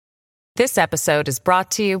This episode is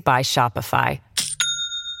brought to you by Shopify.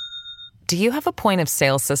 Do you have a point of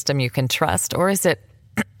sale system you can trust, or is it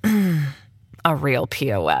a real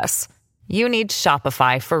POS? You need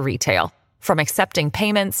Shopify for retail. From accepting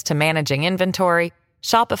payments to managing inventory,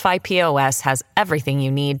 Shopify POS has everything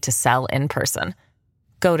you need to sell in person.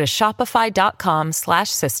 Go to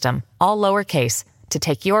shopify.com/system, all lowercase, to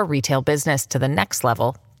take your retail business to the next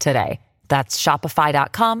level today. That's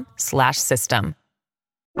shopify.com/system.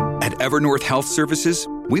 At Evernorth Health Services,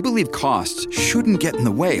 we believe costs shouldn't get in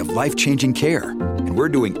the way of life-changing care, and we're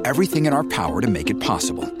doing everything in our power to make it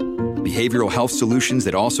possible. Behavioral health solutions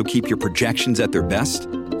that also keep your projections at their best?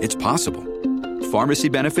 It's possible. Pharmacy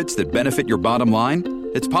benefits that benefit your bottom line?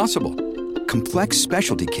 It's possible. Complex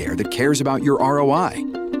specialty care that cares about your ROI?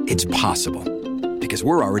 It's possible. Because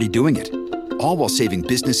we're already doing it. All while saving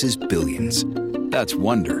businesses billions. That's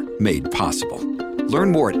Wonder made possible.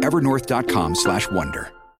 Learn more at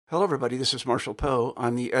evernorth.com/wonder. Hello, everybody. This is Marshall Poe.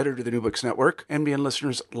 I'm the editor of the New Books Network. NBN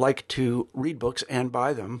listeners like to read books and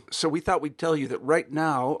buy them. So we thought we'd tell you that right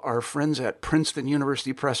now, our friends at Princeton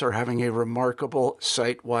University Press are having a remarkable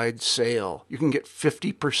site-wide sale. You can get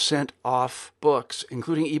 50% off books,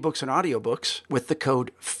 including ebooks and audiobooks, with the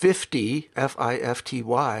code 50,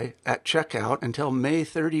 F-I-F-T-Y, at checkout until May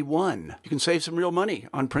 31. You can save some real money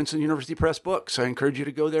on Princeton University Press books. I encourage you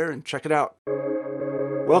to go there and check it out.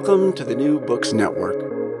 Welcome to the New Books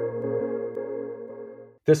Network.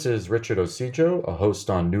 This is Richard Osijo, a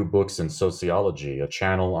host on New Books in Sociology, a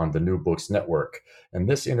channel on the New Books Network. And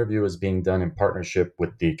this interview is being done in partnership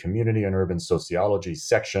with the Community and Urban Sociology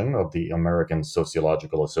section of the American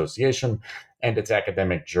Sociological Association and its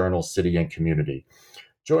academic journal, City and Community.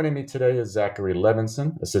 Joining me today is Zachary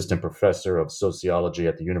Levinson, Assistant Professor of Sociology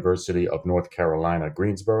at the University of North Carolina,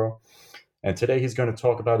 Greensboro. And today he's going to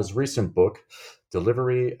talk about his recent book,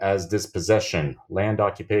 Delivery as Dispossession, Land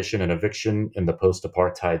Occupation and Eviction in the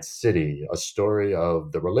Post-Apartheid City, a story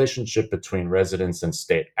of the relationship between residents and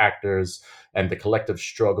state actors and the collective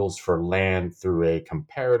struggles for land through a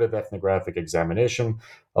comparative ethnographic examination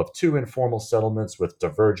of two informal settlements with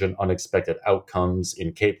divergent, unexpected outcomes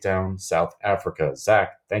in Cape Town, South Africa.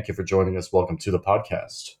 Zach, thank you for joining us. Welcome to the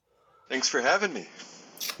podcast. Thanks for having me.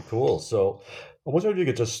 Cool. So I wonder if you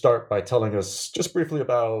could just start by telling us just briefly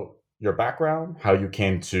about your background, how you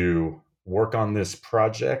came to work on this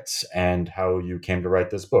project, and how you came to write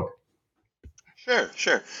this book. Sure.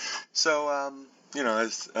 So,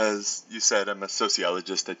 as you said, I'm a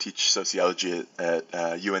sociologist. I teach sociology at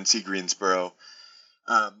UNC Greensboro.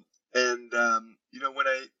 This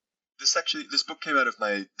book came out of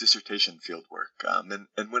my dissertation fieldwork.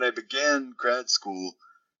 And when I began grad school,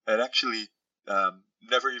 I'd actually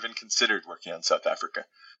never even considered working on South Africa.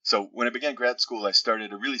 So when I began grad school, I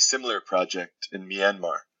started a really similar project in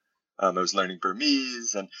Myanmar. I was learning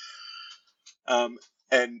Burmese, and I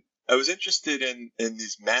was interested in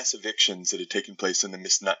these mass evictions that had taken place in the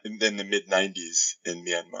mid-90s in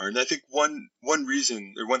Myanmar. And I think one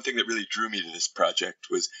reason, or one thing that really drew me to this project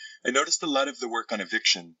was I noticed a lot of the work on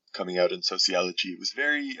eviction coming out in sociology was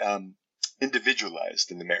very individualized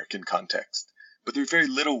in the American context. But there's very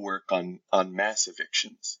little work on mass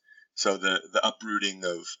evictions. So the uprooting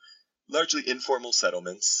of largely informal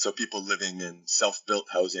settlements, so people living in self-built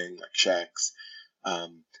housing like shacks.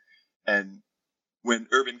 And when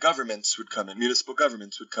urban governments would come in, municipal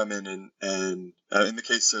governments would come in and in the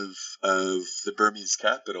case of the Burmese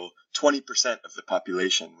capital, 20% of the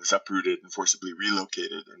population was uprooted and forcibly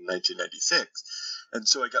relocated in 1996. And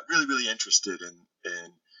so I got really, really interested in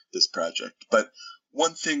this project. But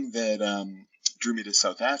one thing that drew me to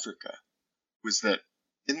South Africa was that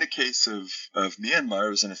in the case of Myanmar,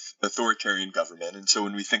 it was an authoritarian government. And so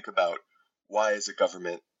when we think about why is a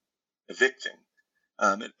government evicting,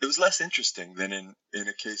 it was less interesting than in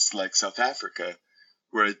a case like South Africa,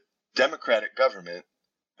 where a democratic government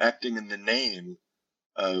acting in the name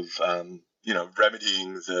of,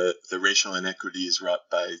 remedying the racial inequities wrought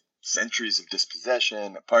by centuries of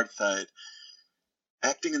dispossession, apartheid,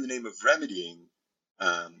 acting in the name of remedying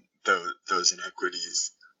those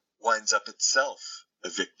inequities winds up itself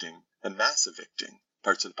evicting and mass evicting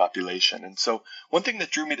parts of the population. And so one thing that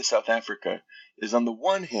drew me to South Africa is, on the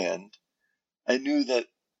one hand, I knew that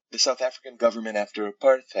the South African government after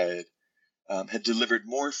apartheid had delivered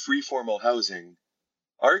more free formal housing,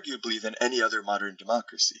 arguably, than any other modern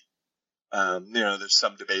democracy. There's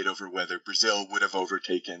some debate over whether Brazil would have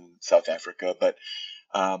overtaken South Africa, but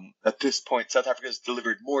at this point, South Africa has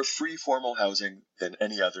delivered more free formal housing than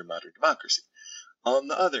any other modern democracy. On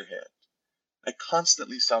the other hand, I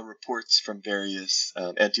constantly saw reports from various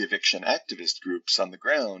anti-eviction activist groups on the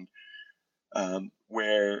ground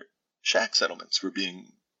where shack settlements were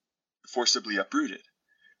being forcibly uprooted.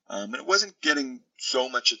 And it wasn't getting so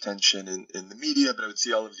much attention in the media, but I would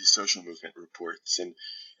see all of these social movement reports. And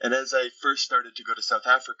as I first started to go to South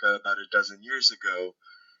Africa about a dozen years ago,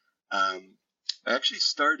 I actually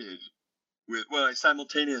started with, well, I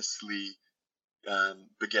simultaneously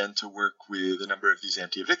began to work with a number of these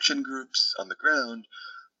anti-eviction groups on the ground,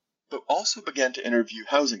 but also began to interview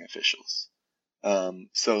housing officials.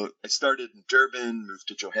 So I started in Durban, moved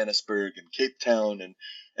to Johannesburg and Cape Town,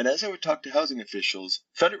 and as I would talk to housing officials,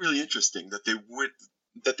 found it really interesting that they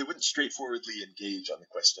wouldn't straightforwardly engage on the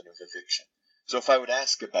question of eviction. So if I would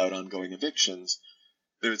ask about ongoing evictions,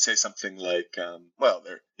 they would say something like,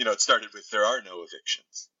 it started with there are no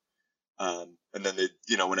evictions. And then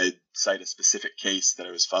when I cite a specific case that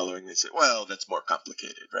I was following, they say, well, that's more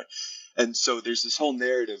complicated, right? And so there's this whole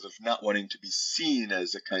narrative of not wanting to be seen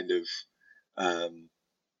as a kind of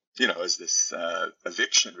as this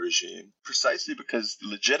eviction regime, precisely because the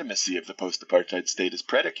legitimacy of the post-apartheid state is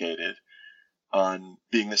predicated on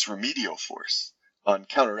being this remedial force, on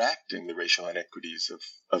counteracting the racial inequities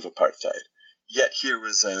of apartheid. Yet here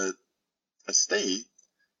was a state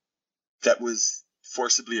that was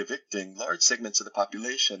forcibly evicting large segments of the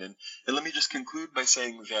population. And let me just conclude by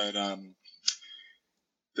saying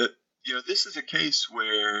that this is a case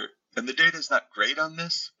where, and the data is not great on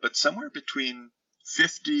this, but somewhere between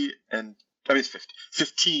 15 and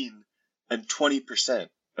 20%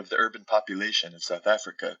 of the urban population of South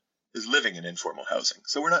Africa is living in informal housing.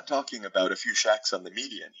 So we're not talking about a few shacks on the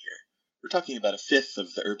median here. We're talking about a fifth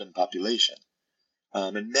of the urban population.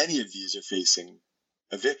 And many of these are facing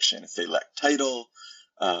eviction if they lack title,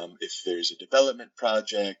 if there's a development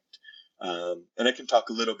project. And I can talk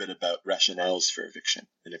a little bit about rationales for eviction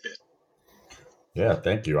in a bit. Yeah,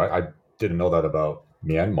 thank you. I didn't know that about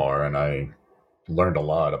Myanmar, and I learned a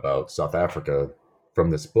lot about South Africa from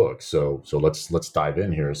this book. So let's dive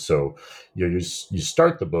in here. So you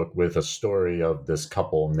start the book with a story of this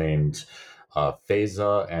couple named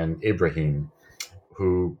Faiza and Ibrahim,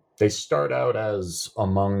 who they start out as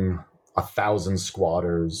among 1,000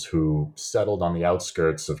 squatters who settled on the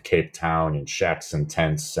outskirts of Cape Town in shacks and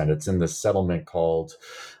tents, and it's in this settlement called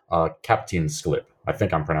Kapteinsklip. I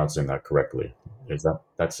think I'm pronouncing that correctly.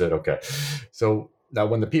 That's it? Okay. So now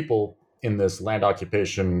when the people in this land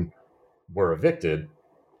occupation were evicted,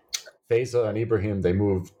 Faiza and Ibrahim, they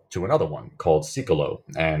moved to another one called Sikolo,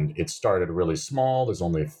 and it started really small. There's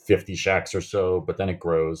only 50 shacks or so, but then it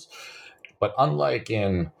grows. But unlike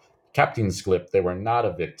in Kapteinsklip, they were not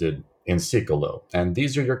evicted in Sikolo. And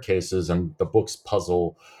these are your cases, and the book's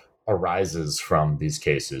puzzle arises from these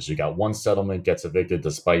cases. You got one settlement gets evicted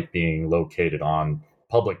despite being located on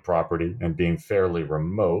public property and being fairly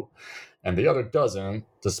remote, and the other doesn't,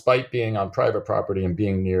 despite being on private property and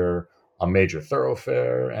being near a major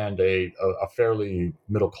thoroughfare and a fairly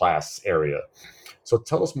middle-class area. So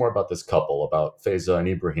tell us more about this couple, about Faiza and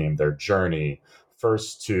Ibrahim, their journey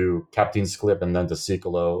first to Kapteinsklip and then to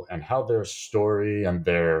Sikolo, and how their story and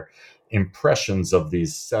their impressions of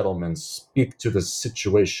these settlements speak to the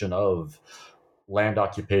situation of land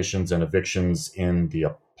occupations and evictions in the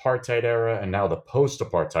apartheid era and now the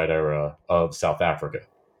post-apartheid era of South Africa.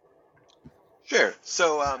 Sure.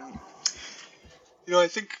 So, I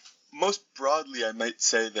think most broadly, I might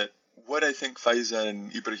say that what I think Faiza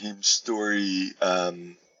and Ibrahim's story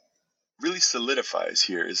really solidifies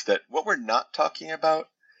here is that what we're not talking about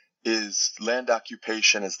is land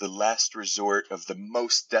occupation as the last resort of the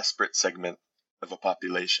most desperate segment of a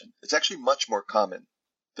population. It's actually much more common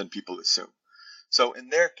than people assume. So in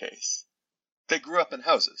their case, they grew up in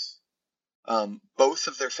houses. Both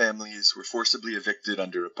of their families were forcibly evicted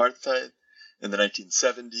under apartheid. In the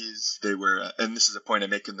 1970s, they were, and this is a point I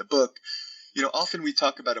make in the book, often we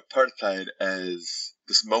talk about apartheid as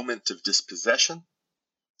this moment of dispossession.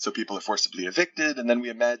 So people are forcibly evicted, and then we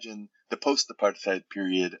imagine the post-apartheid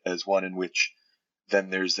period as one in which then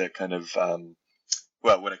there's a kind of,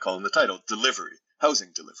 what I call in the title, delivery, housing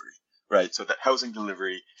delivery, right? So that housing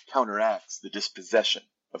delivery counteracts the dispossession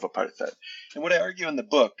of apartheid. And what I argue in the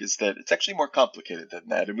book is that it's actually more complicated than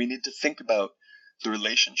that, and we need to think about the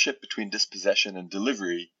relationship between dispossession and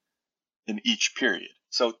delivery in each period.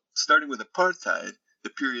 So starting with apartheid, the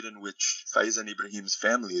period in which Faiza and Ibrahim's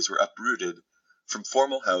families were uprooted from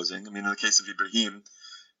formal housing. In the case of Ibrahim,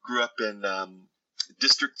 grew up in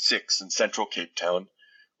District 6 in central Cape Town,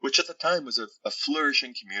 which at the time was a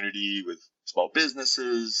flourishing community with small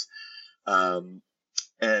businesses. And,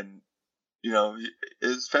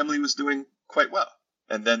 his family was doing quite well.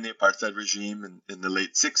 And then the apartheid regime in the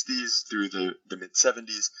late 60s through the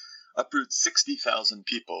mid-70s uprooted 60,000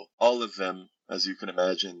 people, all of them, as you can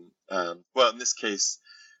imagine, in this case,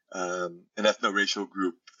 an ethno-racial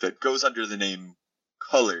group that goes under the name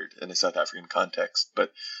colored in a South African context,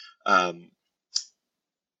 but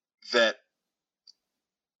that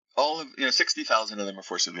all of 60,000 of them are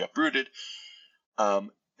forcibly uprooted,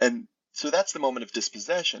 and so that's the moment of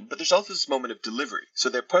dispossession. But there's also this moment of delivery. So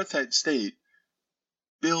the apartheid state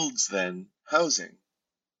builds then housing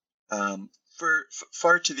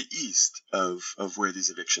far to the east of where these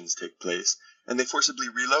evictions take place, and they forcibly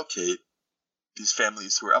relocate these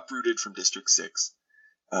families who are uprooted from District 6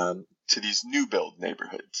 to these new build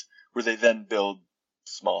neighborhoods, where they then build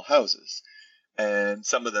small houses. And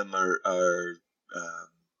some of them are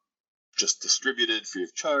just distributed free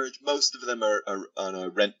of charge. Most of them are on a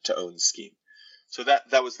rent-to-own scheme. So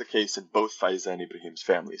that was the case in both Faiza and Ibrahim's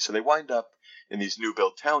family. So they wind up in these new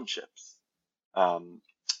build townships.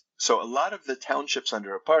 So a lot of the townships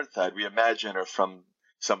under apartheid, we imagine, are from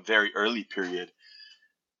some very early period.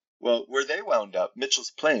 Well, where they wound up,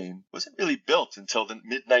 Mitchell's Plain, wasn't really built until the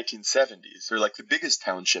mid-1970s, or like the biggest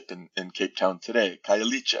township in Cape Town today,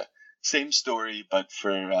 Khayelitsha. Same story, but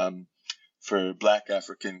for Black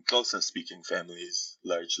African Xhosa-speaking families,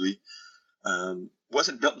 largely,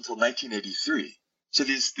 wasn't built until 1983. So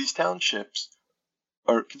these townships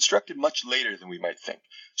are constructed much later than we might think.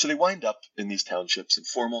 So they wind up in these townships in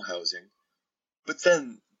formal housing, but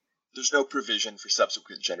then there's no provision for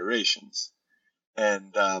subsequent generations.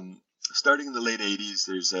 And starting in the late 80s,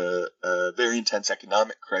 there's a very intense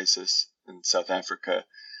economic crisis in South Africa.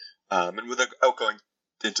 And without going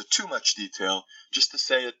into too much detail, just to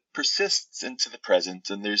say it persists into the present,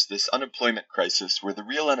 and there's this unemployment crisis where the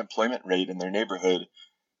real unemployment rate in their neighborhood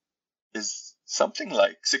is something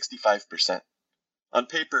like 65%. On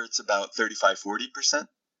paper, it's about 35-40%,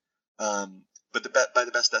 but by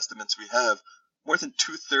the best estimates we have, more than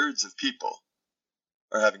 2/3 of people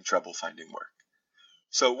are having trouble finding work.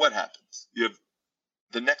 So what happens? You have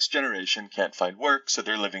the next generation can't find work, so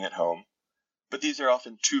they're living at home. But these are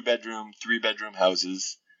often 2-bedroom, 3-bedroom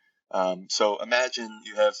houses. So imagine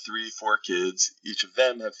you have 3-4 kids. Each of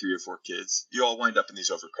them have 3 or 4 kids. You all wind up in these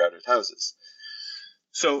overcrowded houses.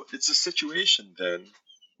 So it's a situation then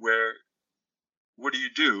where what do you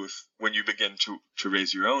do when you begin to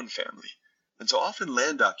raise your own family? And so often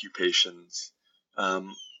land occupations,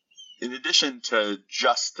 in addition to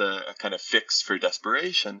just a kind of fix for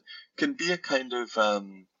desperation, can be a kind of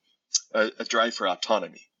a drive for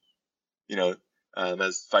autonomy.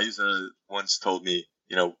 As Faiza once told me,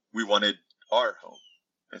 we wanted our home.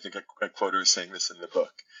 I think I quote her saying this in the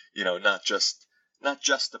book. Not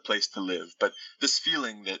just a place to live, but this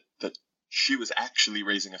feeling that she was actually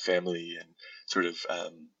raising a family and sort of,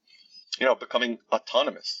 becoming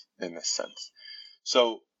autonomous in this sense.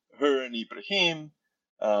 So her and Ibrahim,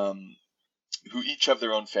 who each have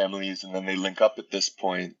their own families, and then they link up at this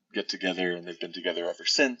point, get together, and they've been together ever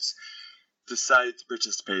since, decide to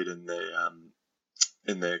participate in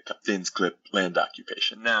the Kapteinsklip land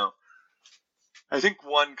occupation. Now, I think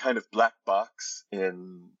one kind of black box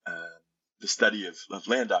in the study of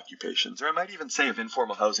land occupations, or I might even say of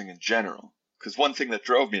informal housing in general, because one thing that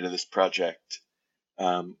drove me to this project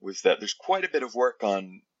was that there's quite a bit of work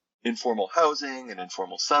on informal housing and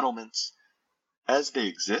informal settlements as they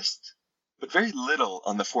exist, but very little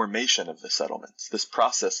on the formation of the settlements, this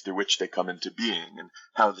process through which they come into being and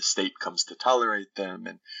how the state comes to tolerate them.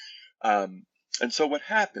 And so what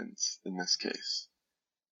happens in this case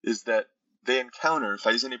is that they encounter,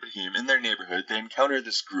 Faiza and Ibrahim, in their neighborhood, they encounter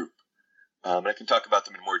this group. And I can talk about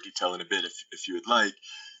them in more detail in a bit if you would like,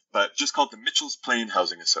 but just called the Mitchell's Plain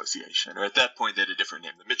Housing Association, or at that point they had a different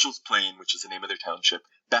name, the Mitchell's Plain, which is the name of their township,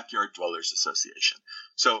 Backyard Dwellers Association.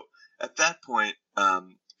 So at that point,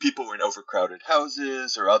 people were in overcrowded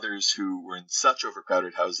houses, or others who were in such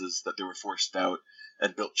overcrowded houses that they were forced out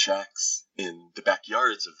and built shacks in the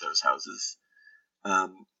backyards of those houses,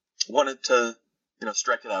 wanted to,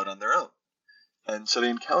 strike it out on their own. And so they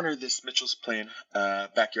encountered this Mitchell's Plain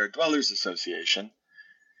Backyard Dwellers Association.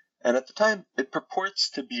 And at the time, it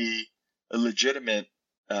purports to be a legitimate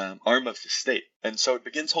arm of the state. And so it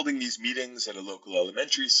begins holding these meetings at a local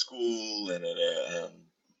elementary school and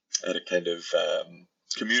at a kind of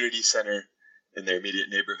community center in their immediate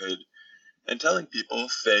neighborhood, and telling people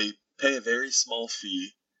if they pay a very small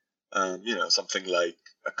fee, something like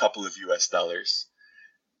a couple of US$,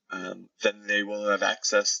 then they will have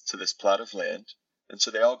access to this plot of land. And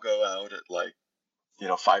so they all go out at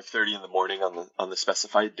 5:30 in the morning on the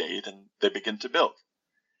specified date, and they begin to build.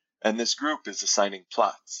 And this group is assigning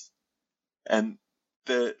plots. And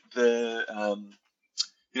this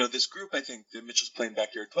group, I think, the Mitchell's Plain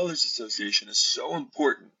Backyard Dwellers Association, is so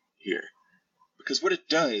important here, because what it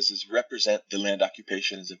does is represent the land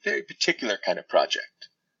occupation as a very particular kind of project.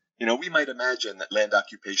 We might imagine that land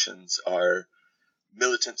occupations are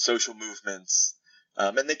militant social movements,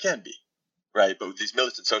 and they can be, right? But with these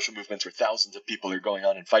militant social movements where thousands of people are going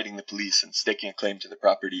on and fighting the police and staking a claim to the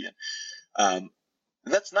property, and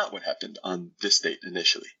that's not what happened on this date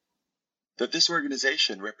initially. That this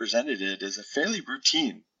organization represented it as a fairly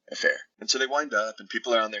routine affair. And so they wind up and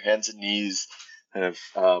people are on their hands and knees kind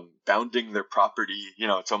of bounding their property.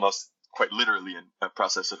 It's almost quite literally a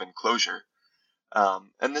process of enclosure.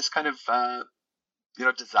 And this kind of,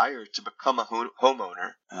 desire to become a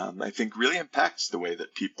homeowner, I think really impacts the way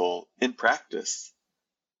that people in practice,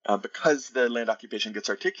 because the land occupation gets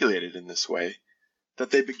articulated in this way, that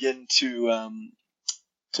they begin to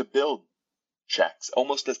build shacks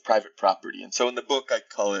almost as private property. And so in the book I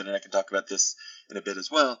call it, and I can talk about this in a bit as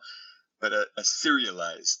well, but a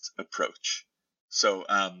serialized approach. So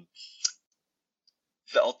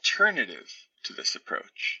the alternative to this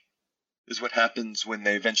approach is what happens when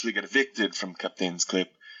they eventually get evicted from Kapteinsklip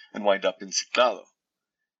and wind up in Siklalo.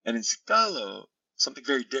 And in Siklalo, something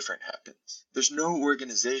very different happens. There's no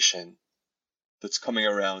organization that's coming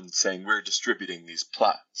around saying we're distributing these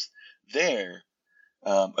plots. There,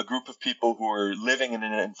 a group of people who were living in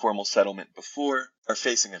an informal settlement before are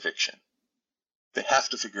facing eviction. They have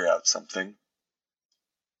to figure out something.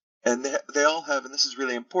 And they all have, and this is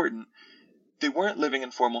really important, they weren't living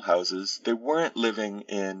in formal houses. They weren't living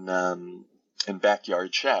in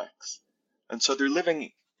backyard shacks. And so they're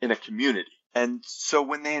living in a community. And so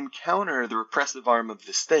when they encounter the repressive arm of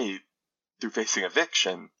the state through facing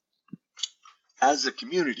eviction, as a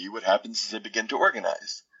community, what happens is they begin to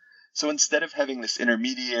organize. So instead of having this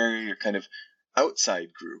intermediary or kind of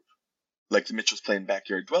outside group, like the Mitchell's Plain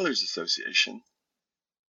Backyard Dwellers Association,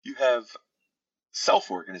 you have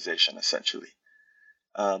self-organization, essentially.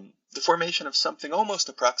 The formation of something almost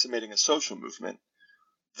approximating a social movement,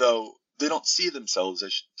 though they don't see themselves,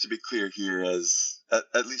 to be clear here, as,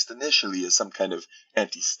 at least initially, as some kind of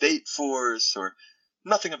anti-state force or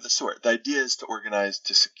nothing of the sort. The idea is to organize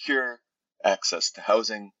to secure access to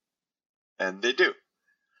housing, and they do.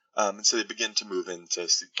 And so they begin to move into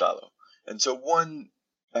Siklalo. And so one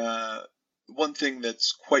thing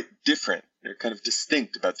that's quite different, or kind of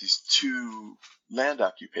distinct about these two land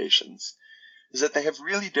occupations, is that they have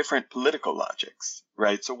really different political logics,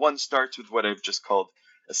 right? So one starts with what I've just called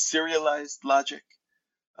a serialized logic,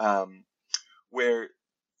 where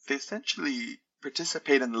they essentially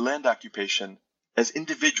participate in the land occupation as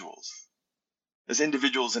individuals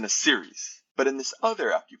in a series. But in this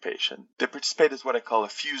other occupation, they participate as what I call a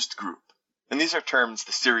fused group. And these are terms,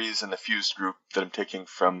 the series and the fused group, that I'm taking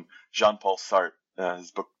from Jean-Paul Sartre,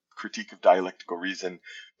 his book Critique of Dialectical Reason.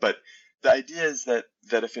 But the idea is that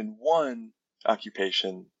if in one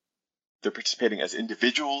occupation they're participating as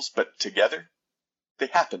individuals but together, they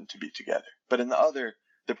happen to be together. But in the other,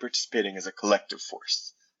 they're participating as a collective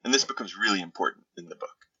force. And this becomes really important in the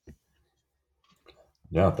book.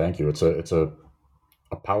 Yeah, thank you. It's a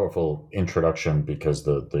powerful introduction, because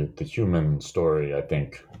the human story, I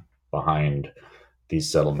think, behind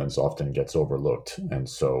these settlements often gets overlooked. And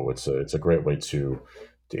so it's a great way to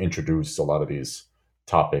introduce a lot of these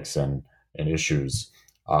topics and issues.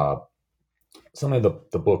 Something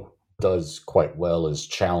the book does quite well is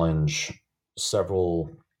challenge several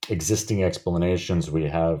existing explanations we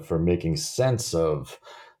have for making sense of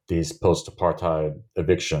these post-apartheid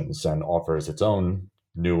evictions, and offers its own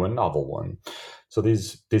new and novel one. So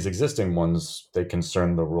these existing ones, they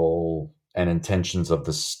concern the role and intentions of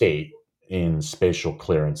the state in spatial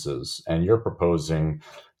clearances, and you're proposing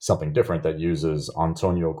something different that uses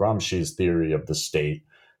Antonio Gramsci's theory of the state,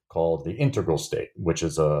 called the integral state, which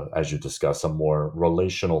is, as you discuss, a more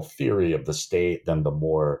relational theory of the state than the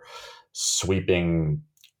more sweeping,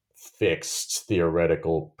 fixed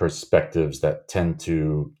theoretical perspectives that tend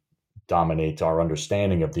to dominate our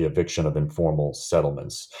understanding of the eviction of informal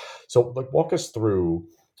settlements. So, walk us through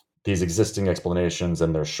these existing explanations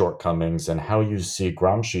and their shortcomings, and how you see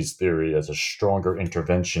Gramsci's theory as a stronger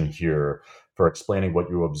intervention here for explaining what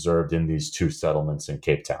you observed in these two settlements in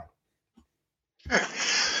Cape Town.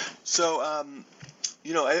 So,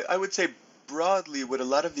 I would say broadly what a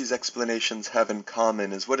lot of these explanations have in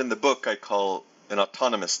common is what in the book I call an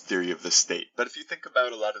autonomous theory of the state. But if you think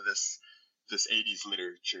about a lot of this 80s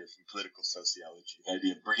literature from political sociology, the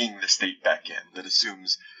idea of bringing the state back in, that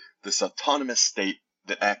assumes this autonomous state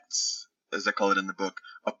that acts, as I call it in the book,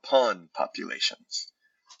 upon populations.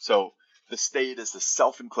 So the state is a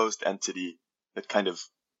self-enclosed entity that kind of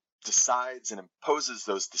decides and imposes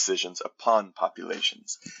those decisions upon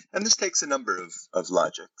populations. And this takes a number of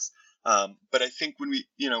logics. But I think when we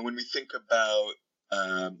think about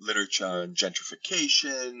literature on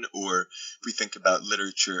gentrification, or if we think about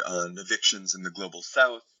literature on evictions in the global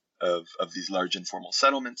south of these large informal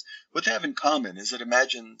settlements, what they have in common is it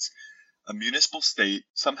imagines a municipal state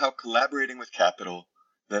somehow collaborating with capital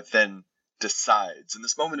that then decides. And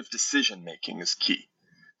this moment of decision making is key.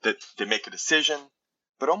 That they make a decision,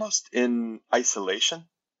 but almost in isolation,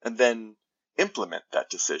 and then implement that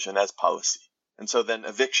decision as policy. And so then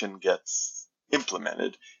eviction gets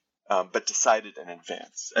implemented, but decided in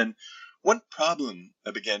advance. And one problem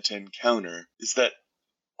I began to encounter is that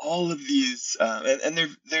all of these,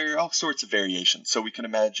 and there are all sorts of variations. So we can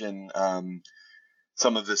imagine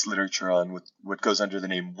some of this literature on what goes under the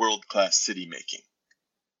name world-class city making.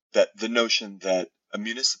 That the notion that a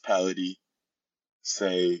municipality,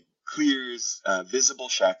 say, clears visible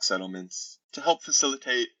shack settlements to help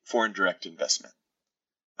facilitate foreign direct investment.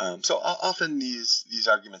 So often these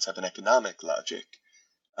arguments have an economic logic,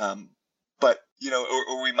 but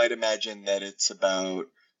or we might imagine that it's about,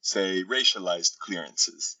 say, racialized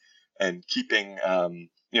clearances and keeping,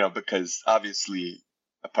 because obviously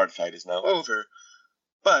apartheid is now over.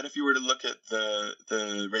 But if you were to look at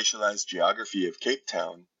the racialized geography of Cape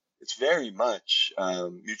Town, it's very much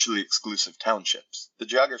mutually exclusive townships. The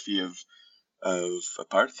geography of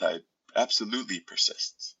apartheid absolutely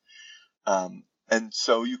persists. And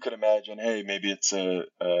so you could imagine, hey, maybe it's a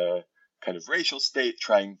kind of racial state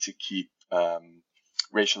trying to keep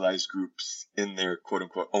racialized groups in their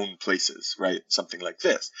quote-unquote own places, right? Something like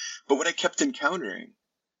this. But what I kept encountering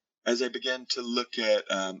as I began to look at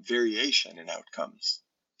variation in outcomes,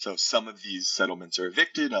 so some of these settlements are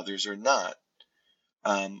evicted, others are not,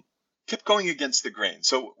 kept going against the grain.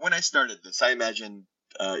 So when I started this, I imagined,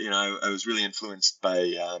 I was really influenced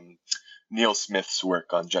by Neil Smith's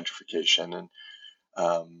work on gentrification and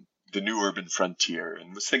the new urban frontier,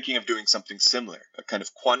 and was thinking of doing something similar, a kind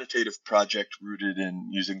of quantitative project rooted in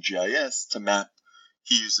using GIS to map.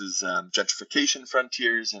 He uses gentrification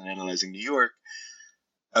frontiers and analyzing New York.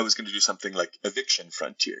 I was going to do something like eviction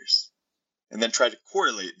frontiers, and then try to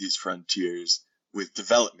correlate these frontiers with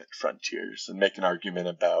development frontiers and make an argument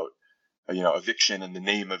about, eviction in the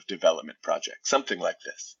name of development project, something like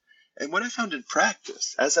this. And what I found in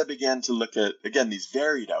practice, as I began to look at, again, these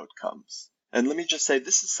varied outcomes, and let me just say,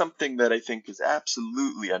 this is something that I think is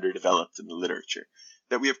absolutely underdeveloped in the literature,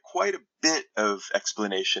 that we have quite a bit of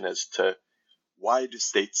explanation as to why do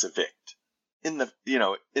states evict in the,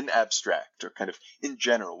 in abstract or kind of in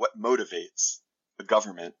general, what motivates a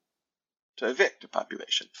government to evict a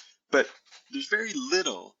population. But there's very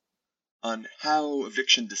little on how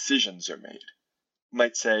eviction decisions are made. You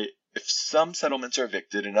might say, if some settlements are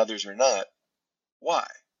evicted and others are not, why?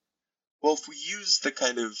 Well, if we use the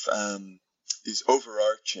kind of these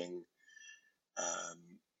overarching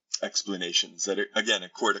explanations that, again,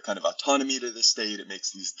 accord a kind of autonomy to the state, it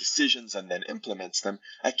makes these decisions and then implements them,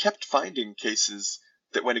 I kept finding cases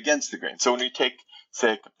that went against the grain. So when we take,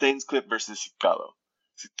 say, Kapteinsklip versus Sitgalo,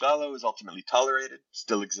 Sitgalo is ultimately tolerated,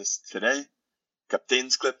 still exists today.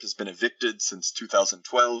 Kapteinsklip has been evicted since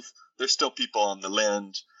 2012. There's still people on the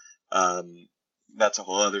land. That's a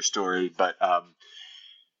whole other story. But,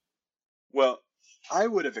 I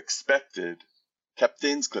would have expected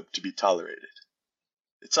Kapteinsklip to be tolerated.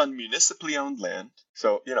 It's on municipally owned land,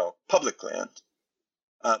 so, public land.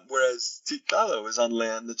 Whereas Sitgalo is on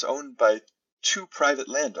land that's owned by two private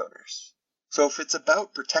landowners. So if it's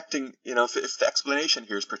about protecting, if the explanation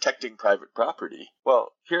here is protecting private property,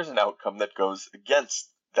 well, here's an outcome that goes against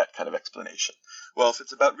that kind of explanation. Well, if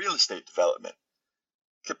it's about real estate development,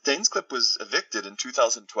 Kapteinsklip was evicted in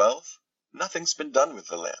 2012. Nothing's been done with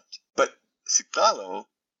the land. But Sitgalo,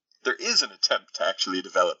 there is an attempt to actually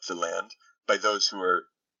develop the land by those who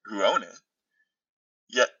own it.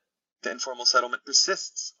 Yet the informal settlement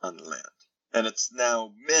persists on the land, and it's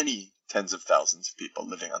now many tens of thousands of people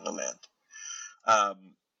living on the land.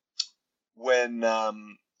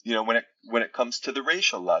 When it comes to the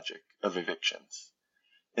racial logic of evictions,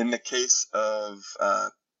 in the case of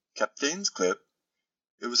Kapteinsklip,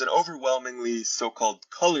 it was an overwhelmingly so-called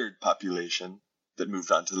colored population that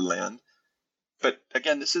moved onto the land. But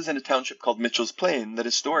again, this is in a township called Mitchell's Plain that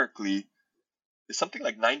historically is something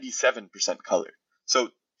like 97% colored. So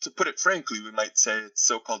to put it frankly, we might say it's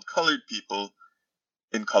so-called colored people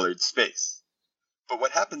in colored space. But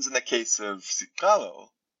what happens in the case of Sitgalo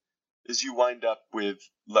is you wind up with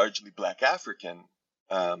largely black African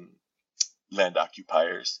land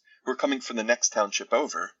occupiers who are coming from the next township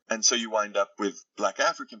over. And so you wind up with black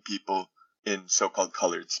African people in so-called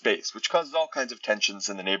colored space, which causes all kinds of tensions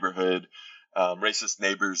in the neighborhood. Racist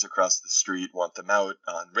neighbors across the street want them out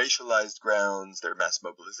on racialized grounds. There are mass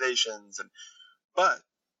mobilizations. But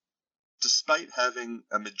despite having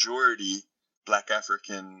a majority Black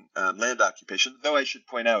African land occupation, though I should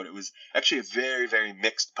point out it was actually a very, very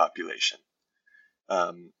mixed population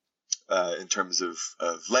in terms of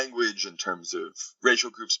language, in terms of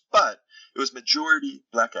racial groups, but it was majority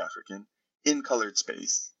Black African in colored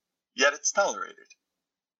space, yet it's tolerated.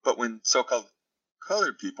 But when so-called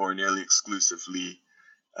colored people are nearly exclusively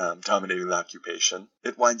dominating the occupation,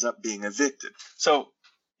 it winds up being evicted. So,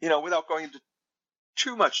 without going into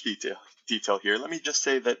too much detail here, let me just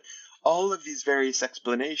say that all of these various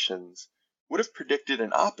explanations would have predicted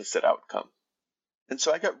an opposite outcome. And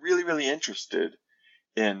so I got really, really interested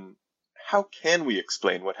in how can we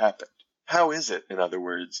explain what happened? How is it, in other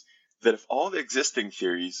words, that if all the existing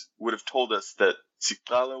theories would have told us that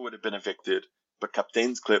Sikalo would have been evicted, but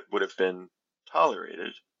Kapteinsklip would have been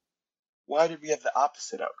tolerated, why did we have the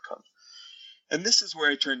opposite outcome? And this is where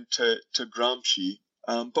I turn to Gramsci,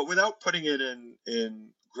 but without putting it in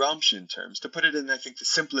Gramscian terms, to put it in, I think, the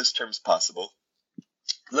simplest terms possible,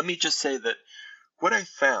 let me just say that what I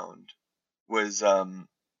found was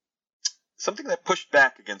something that pushed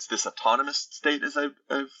back against this autonomous state, as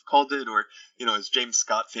I've called it, or, as James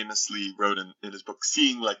Scott famously wrote in his book,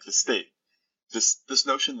 Seeing Like the State. This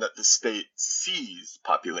notion that the state sees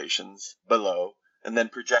populations below and then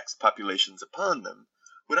projects populations upon them.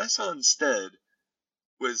 What I saw instead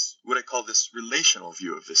was what I call this relational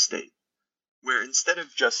view of the state, where instead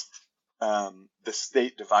of just the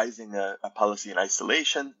state devising a policy in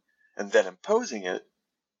isolation and then imposing it,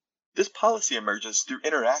 this policy emerges through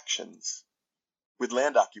interactions with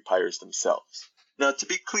land occupiers themselves. Now, to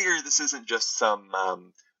be clear, this isn't just some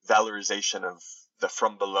valorization of the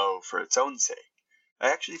from below for its own sake.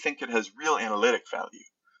 I actually think it has real analytic value.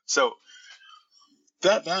 So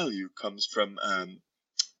that value comes from,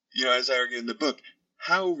 as I argue in the book,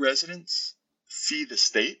 how residents see the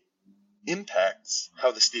state impacts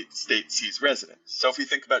how the state sees residents. So if we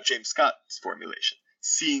think about James Scott's formulation,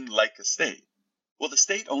 seeing like a state, well, the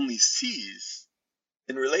state only sees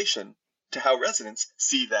in relation to how residents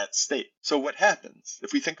see that state. So what happens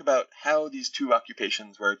if we think about how these two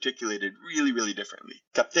occupations were articulated really, really differently?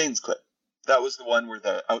 Kapteinsklip, that was the one where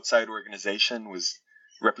the outside organization was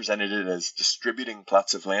represented as distributing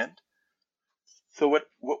plots of land. So what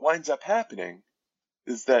winds up happening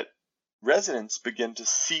is that residents begin to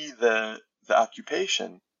see the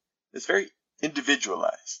occupation as very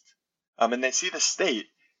individualized. And they see the state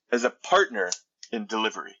as a partner in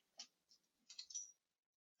delivery.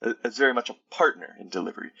 As very much a partner in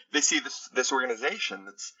delivery. They see this organization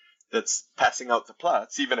that's passing out the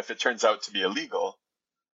plots, even if it turns out to be illegal,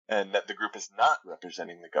 and that the group is not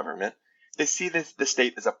representing the government. They see the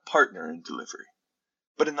state as a partner in delivery.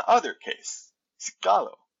 But in the other case,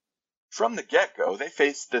 Sikalo, from the get-go, they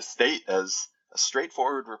face the state as a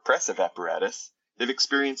straightforward repressive apparatus. They've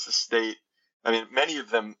experienced the state. I mean, many of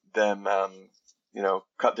them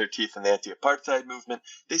cut their teeth in the anti-apartheid movement.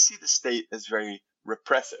 They see the state as very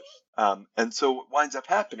repressive. And so what winds up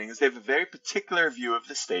happening is they have a very particular view of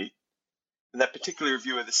the state, and that particular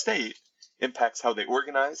view of the state impacts how they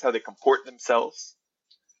organize, how they comport themselves.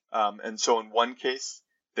 And so in one case,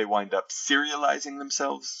 they wind up serializing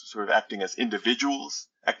themselves, sort of acting as individuals,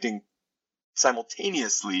 acting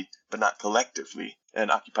simultaneously but not collectively,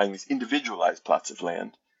 and occupying these individualized plots of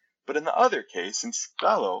land. But in the other case, in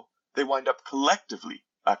Sikalo, they wind up collectively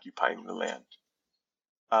occupying the land.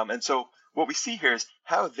 And so what we see here is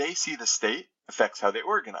how they see the state affects how they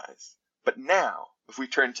organize. But now, if we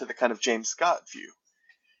turn to the kind of James Scott view,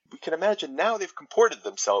 we can imagine now they've comported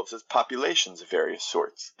themselves as populations of various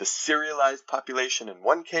sorts. The serialized population in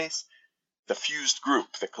one case, the fused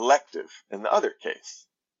group, the collective, in the other case.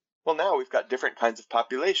 Well, now we've got different kinds of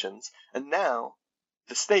populations, and now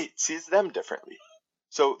the state sees them differently.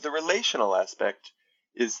 So the relational aspect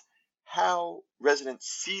is how residents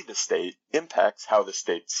see the state impacts how the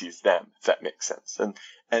state sees them, if that makes sense.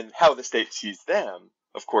 And how the state sees them,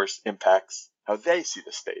 of course, impacts how they see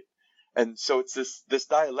the state. And so it's this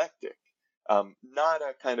dialectic, not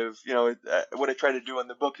a kind of, what I try to do in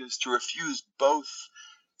the book is to refuse both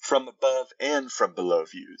from above and from below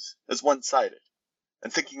views as one-sided.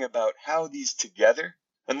 And thinking about how these together,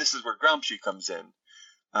 and this is where Gramsci comes in.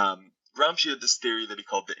 Gramsci had this theory that he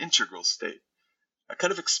called the integral state, a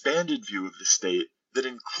kind of expanded view of the state that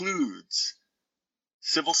includes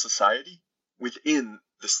civil society within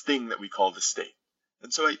this thing that we call the state.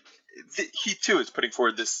 And so he too is putting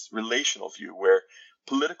forward this relational view where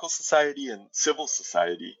political society and civil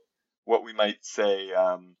society, what we might say,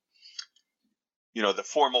 the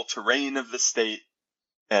formal terrain of the state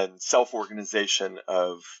and self-organization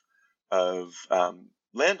of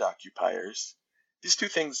land occupiers, these two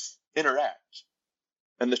things interact.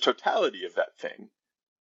 And the totality of that thing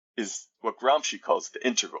is what Gramsci calls the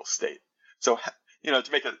integral state. So,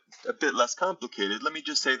 to make it a bit less complicated, let me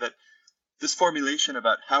just say that this formulation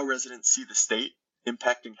about how residents see the state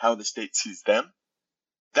impacting how the state sees them,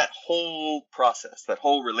 that whole process, that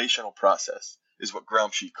whole relational process is what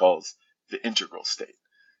Gramsci calls the integral state.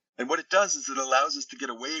 And what it does is it allows us to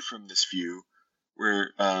get away from this view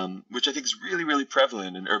where, which I think is really, really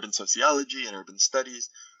prevalent in urban sociology and urban studies,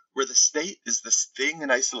 where the state is this thing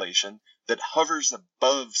in isolation that hovers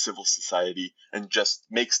above civil society and just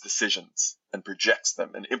makes decisions and projects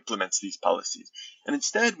them and implements these policies. And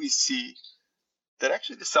instead we see that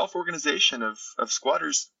actually the self-organization of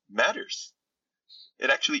squatters matters. It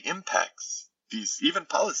actually impacts these even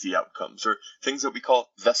policy outcomes or things that we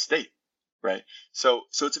call the state, right? So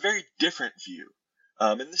it's a very different view.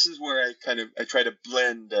 And this is where I try to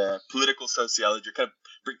blend political sociology, or kind of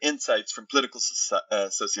bring insights from political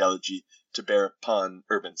sociology to bear upon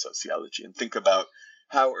urban sociology, and think about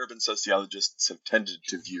how urban sociologists have tended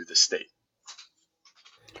to view the state.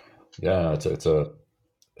 Yeah,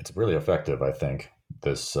 it's really effective, I think,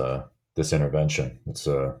 this intervention. It's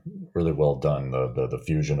really well done, the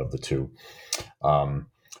fusion of the two.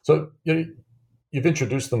 So you've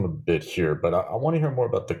introduced them a bit here, but I want to hear more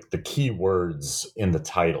about the key words in the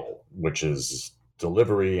title, which is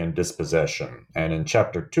delivery and dispossession. And in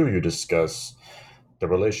chapter 2, you discuss the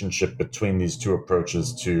relationship between these two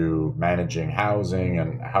approaches to managing housing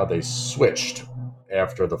and how they switched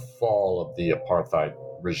after the fall of the apartheid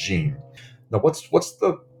regime. Now, what's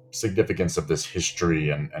the significance of this history,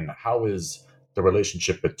 and how is the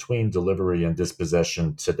relationship between delivery and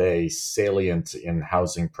dispossession today salient in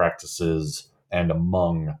housing practices and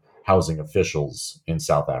among housing officials in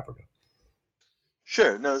South Africa?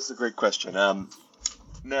 Sure. No, this is a great question.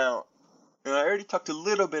 Now, I already talked a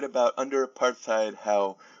little bit about under apartheid,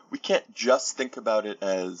 how we can't just think about it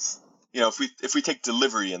as, if we take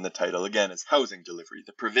delivery in the title, again, as housing delivery,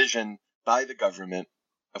 the provision by the government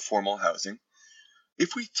of formal housing.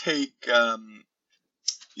 If we take,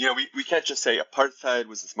 we can't just say apartheid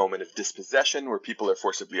was this moment of dispossession where people are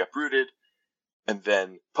forcibly uprooted, and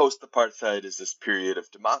then post-apartheid is this period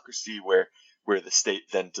of democracy where the state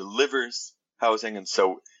then delivers housing. And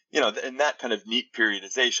so, in that kind of neat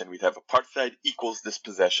periodization, we'd have apartheid equals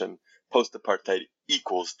dispossession, post-apartheid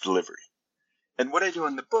equals delivery. And what I do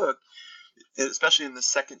in the book, especially in the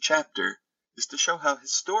second chapter, is to show how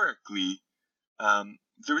historically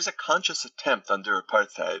there was a conscious attempt under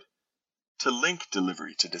apartheid to link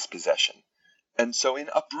delivery to dispossession. And so in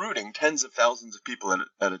uprooting tens of thousands of people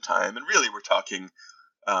at a time, and really we're talking,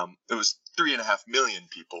 it was 3.5 million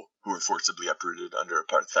people who were forcibly uprooted under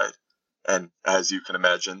apartheid. And as you can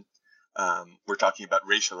imagine, we're talking about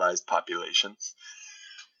racialized populations.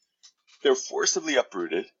 They're forcibly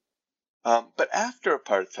uprooted, but after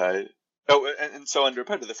apartheid, and so under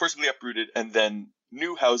apartheid, they're forcibly uprooted, and then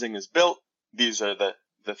new housing is built. These are the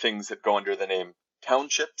things that go under the name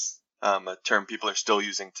townships, a term people are still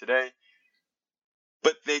using today.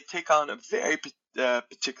 But they take on a very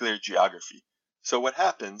particular geography. So what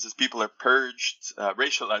happens is people are purged,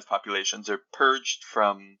 racialized populations are purged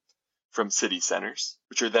from city centers,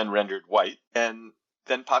 which are then rendered white, and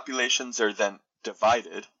then populations are then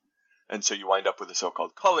divided. And so you wind up with a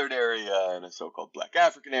so-called colored area and a so-called black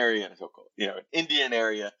African area and a so-called, an Indian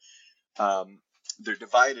area. They're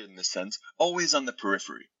divided in this sense, always on the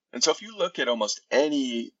periphery. And so if you look at almost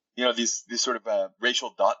any, these sort of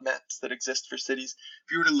racial dot maps that exist for cities,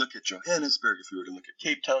 if you were to look at Johannesburg, if you were to look at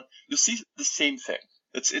Cape Town, you'll see the same thing.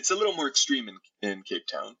 It's a little more extreme in Cape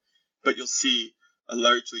Town, but you'll see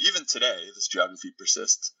largely, even today, this geography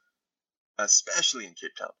persists, especially in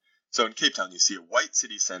Cape Town. So in Cape Town, you see a white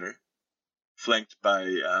city center flanked by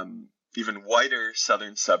even whiter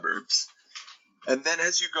southern suburbs. And then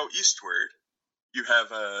as you go eastward, you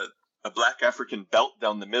have a black African belt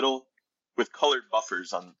down the middle with colored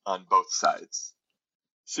buffers on both sides.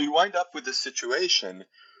 So you wind up with a situation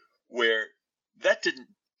where that didn't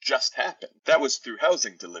just happen. That was through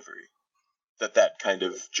housing delivery that kind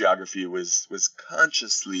of geography was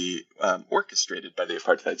consciously orchestrated by the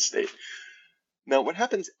apartheid state. Now, what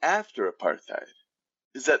happens after apartheid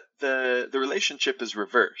is that the relationship is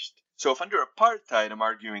reversed. So if under apartheid I'm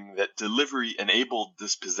arguing that delivery enabled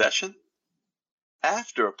dispossession,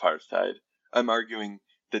 after apartheid I'm arguing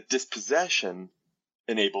that dispossession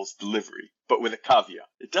enables delivery, but with a caveat.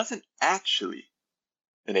 It doesn't actually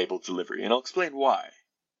enable delivery, and I'll explain why.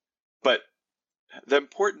 But the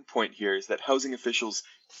important point here is that housing officials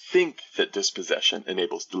think that dispossession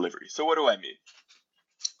enables delivery. So what do I mean?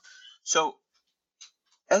 So,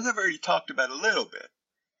 as I've already talked about a little bit,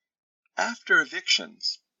 after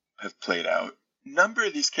evictions have played out, number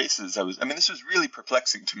of these cases, this was really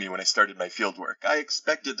perplexing to me when I started my field work. I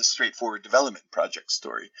expected the straightforward development project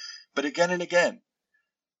story, but again and again,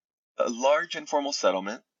 a large informal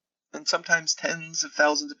settlement, and sometimes tens of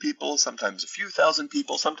thousands of people, sometimes a few thousand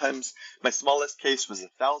people, sometimes my smallest case was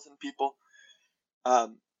 1,000 people.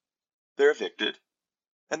 They're evicted.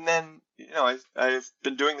 And then, I've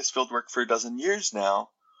been doing this field work for a dozen years now.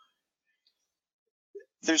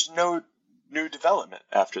 There's no new development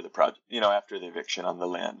after the project, after the eviction on the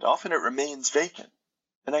land. Often it remains vacant.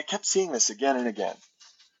 And I kept seeing this again and again.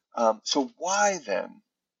 So why then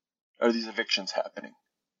are these evictions happening?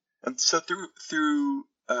 And so through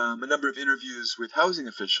a number of interviews with housing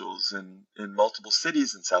officials in multiple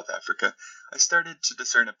cities in South Africa, I started to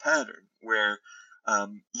discern a pattern where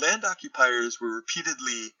land occupiers were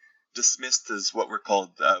repeatedly dismissed as what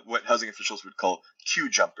housing officials would call queue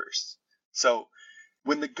jumpers. So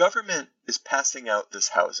when the government is passing out this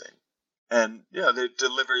housing, and they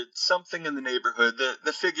delivered something in the neighborhood,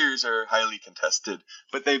 the figures are highly contested,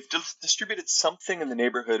 but they've distributed something in the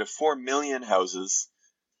neighborhood of 4 million houses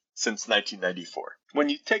since 1994. When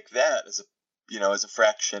you take that as a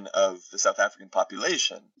fraction of the South African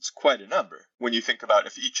population, it's quite a number. When you think about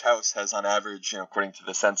if each house has on average, according to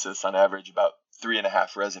the census, on average about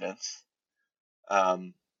 3.5 residents,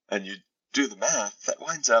 and you do the math, that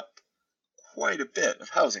winds up quite a bit of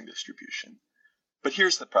housing distribution. But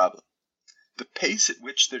here's the problem. The pace at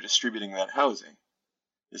which they're distributing that housing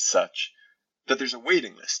is such that there's a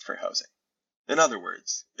waiting list for housing. In other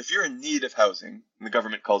words, if you're in need of housing, and the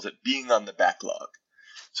government calls it being on the backlog,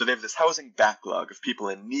 so they have this housing backlog of people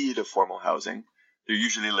in need of formal housing. They're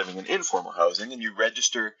usually living in informal housing, and you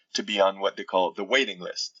register to be on what they call the waiting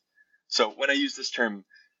list. So when I use this term,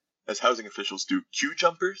 as housing officials do, queue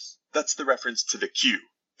jumpers, that's the reference to the queue,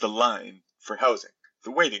 the line for housing,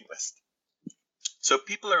 the waiting list. So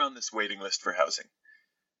people are on this waiting list for housing.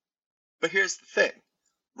 But here's the thing.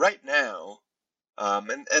 Right now,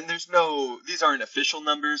 and these aren't official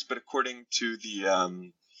numbers, but according to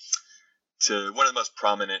to one of the most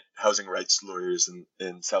prominent housing rights lawyers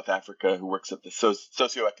in South Africa, who works at the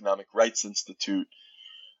Socioeconomic Rights Institute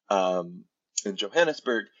in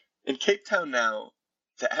Johannesburg, in Cape Town now,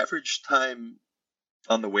 the average time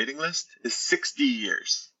on the waiting list is 60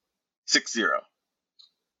 years. 60.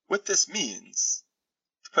 What this means,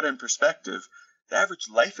 to put it in perspective, the average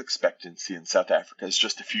life expectancy in South Africa is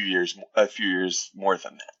just a few years more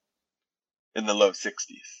than that, in the low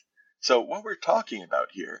 60s. So what we're talking about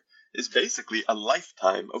here is basically a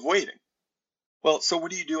lifetime of waiting. Well, so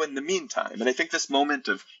what do you do in the meantime? And I think this moment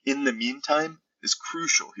of in the meantime is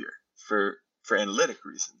crucial here for analytic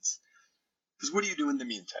reasons. Because what do you do in the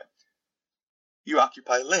meantime? You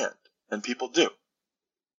occupy land, and people do.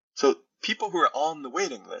 So people who are on the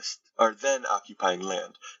waiting list are then occupying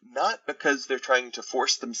land, not because they're trying to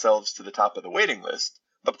force themselves to the top of the waiting list,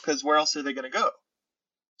 but because where else are they going to go?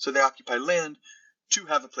 So they occupy land to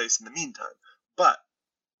have a place in the meantime. But,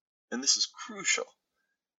 and this is crucial,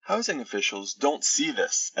 housing officials don't see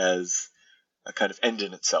this as a kind of end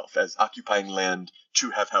in itself, as occupying land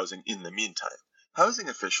to have housing in the meantime. Housing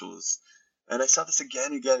officials, and I saw this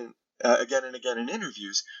again and again in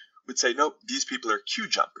interviews, would say, nope, these people are queue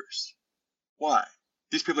jumpers. Why?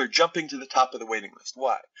 These people are jumping to the top of the waiting list.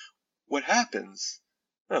 Why? What happens,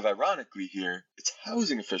 kind of ironically here, it's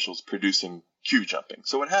housing officials producing queue jumping.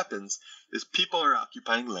 So what happens is people are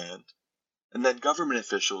occupying land, and then government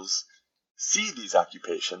officials see these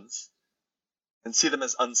occupations and see them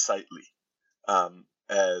as unsightly,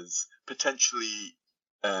 as potentially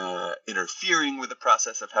interfering with the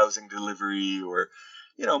process of housing delivery, or,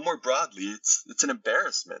 more broadly, it's an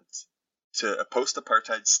embarrassment to a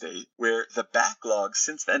post-apartheid state where the backlog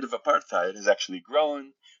since the end of apartheid has actually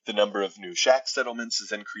grown. The number of new shack settlements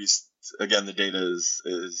has increased. Again, the data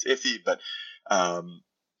is iffy, but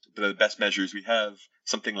the best measures we have,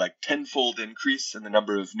 something like tenfold increase in the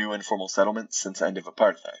number of new informal settlements since the end of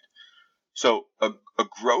apartheid. So a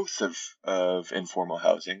growth of informal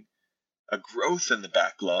housing, a growth in the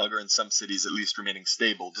backlog, or in some cities at least remaining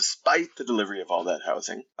stable despite the delivery of all that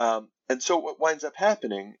housing. And so what winds up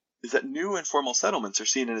happening is that new informal settlements are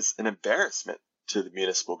seen as an embarrassment to the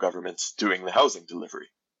municipal governments doing the housing delivery,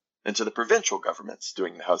 and to the provincial governments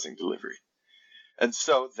doing the housing delivery. And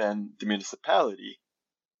so then the municipality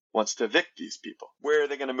wants to evict these people. Where are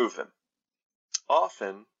they going to move them?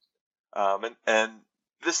 Often, and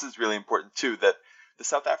this is really important too, that the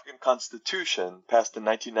South African Constitution, passed in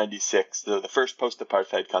 1996, the first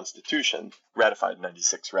post-apartheid constitution, ratified in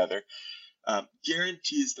 96 rather,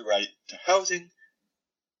 guarantees the right to housing,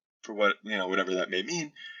 for whatever that may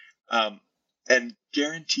mean, and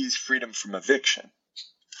guarantees freedom from eviction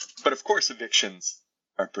But of course, evictions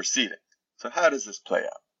are proceeding. So how does this play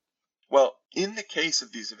out? Well, in the case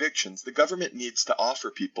of these evictions, the government needs to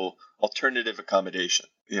offer people alternative accommodation.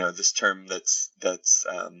 This term that's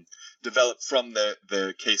developed from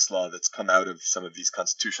the case law that's come out of some of these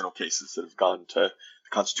constitutional cases that have gone to the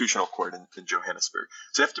Constitutional Court in Johannesburg.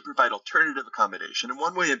 So you have to provide alternative accommodation. And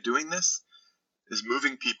one way of doing this is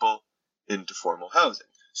moving people into formal housing.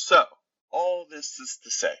 So all this is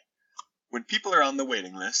to say, when people are on the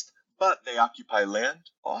waiting list, but they occupy land,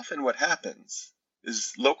 often what happens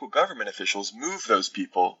is local government officials move those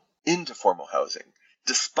people into formal housing,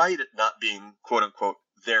 despite it not being, quote unquote,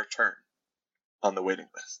 their turn on the waiting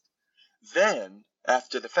list. Then,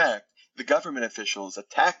 after the fact, the government officials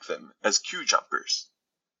attack them as queue jumpers.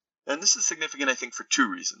 And this is significant, I think, for two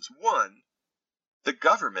reasons. One, the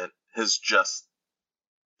government has just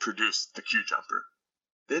produced the queue jumper.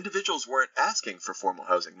 The individuals weren't asking for formal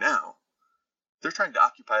housing now. They're trying to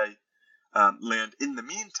occupy land in the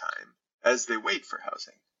meantime as they wait for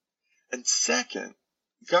housing. And second,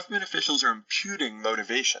 government officials are imputing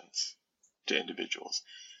motivations to individuals.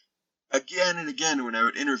 Again and again, when I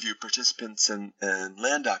would interview participants in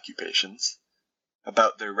land occupations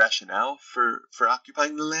about their rationale for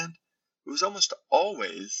occupying the land, it was almost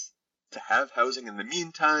always to have housing in the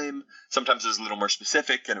meantime. Sometimes it was a little more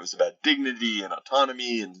specific, and it was about dignity and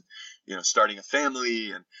autonomy and starting a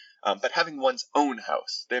family, and but having one's own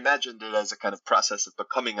house. They imagined it as a kind of process of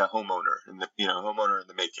becoming a homeowner, homeowner in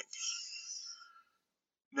the making.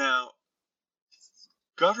 Now,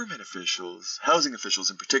 government officials, housing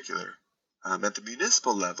officials in particular, at the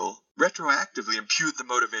municipal level, retroactively impute the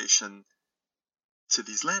motivation to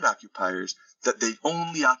these land occupiers that they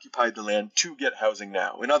only occupied the land to get housing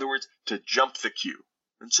now. In other words, to jump the queue.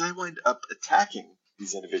 And so they wind up attacking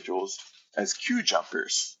these individuals as queue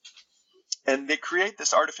jumpers. And they create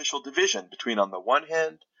this artificial division between, on the one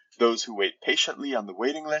hand, those who wait patiently on the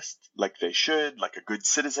waiting list, like they should, like a good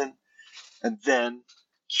citizen, and then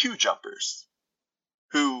queue jumpers,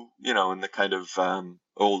 who, in the kind of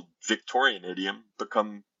old Victorian idiom,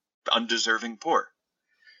 become undeserving poor.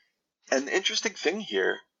 And the interesting thing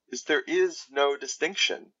here is there is no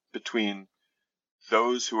distinction between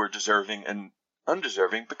those who are deserving and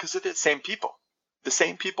undeserving, because they're the same people. The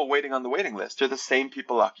same people waiting on the waiting list are the same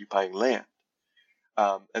people occupying land.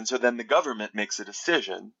 And so then the government makes a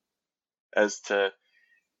decision as to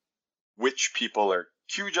which people are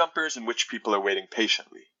queue jumpers and which people are waiting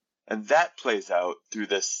patiently. And that plays out through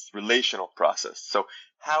this relational process. So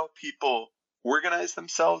how people organize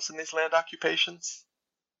themselves in these land occupations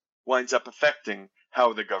winds up affecting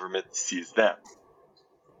how the government sees them.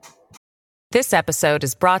 This episode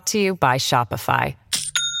is brought to you by Shopify.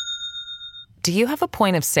 Do you have a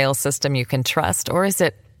point of sale system you can trust, or is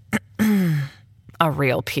it a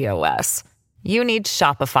real POS? You need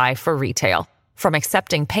Shopify for retail. From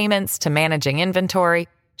accepting payments to managing inventory,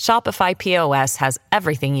 Shopify POS has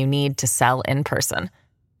everything you need to sell in person.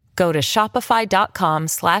 Go to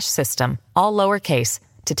shopify.com/system, all lowercase,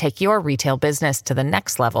 to take your retail business to the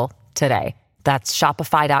next level today. That's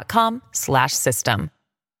shopify.com/system.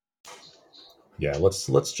 Yeah,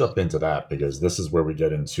 let's jump into that, because this is where we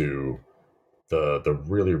get into the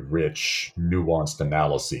really rich, nuanced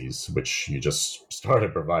analyses, which you just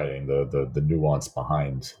started providing, the nuance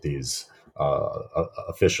behind these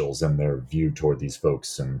officials and their view toward these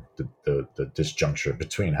folks, and the disjuncture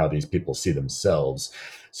between how these people see themselves.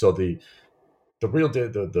 So the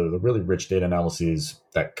really rich data analyses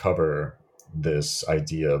that cover this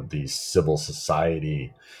idea of the civil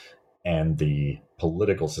society and the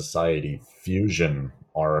political society fusion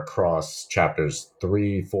are across chapters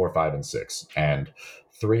 3, 4, 5, and 6. And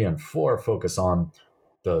 3 and 4 focus on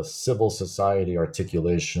the civil society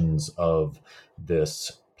articulations of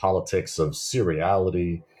this politics of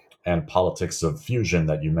seriality and politics of fusion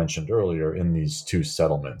that you mentioned earlier in these two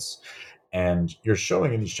settlements. And you're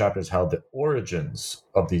showing in these chapters how the origins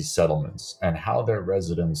of these settlements and how their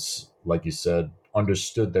residents, like you said,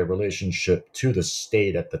 understood their relationship to the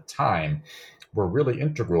state at the time were really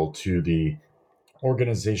integral to the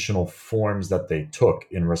organizational forms that they took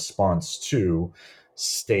in response to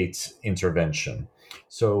state intervention.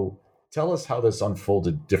 So tell us how this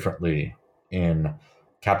unfolded differently in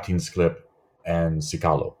Kapteinsklip and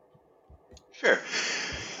Sikalo. Sure.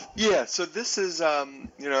 Yeah, so this is,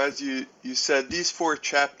 as you said, these 4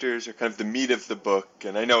 chapters are kind of the meat of the book.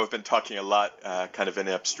 And I know I've been talking a lot kind of in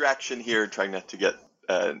abstraction here, trying not to get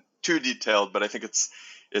too detailed, but I think it's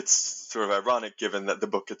sort of ironic given that the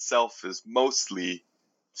book itself is mostly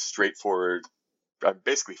straightforward,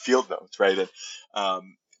 basically field notes, right?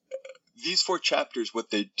 And these 4 chapters,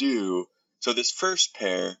 what they do, so this first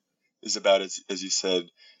pair is about, as you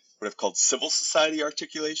said, what I've called civil society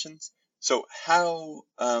articulations. So how,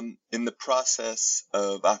 in the process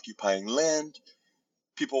of occupying land,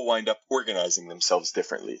 people wind up organizing themselves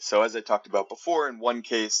differently. So as I talked about before, in one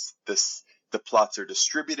case, the plots are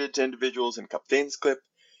distributed to individuals in Kapteinsklip,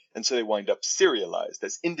 and so they wind up serialized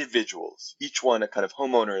as individuals, each one a kind of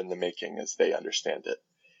homeowner in the making as they understand it.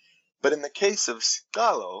 But in the case of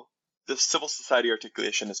Sgalo, the civil society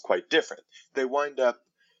articulation is quite different. They wind up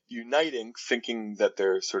uniting, thinking that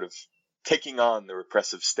they're sort of taking on the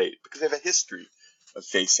repressive state, because they have a history of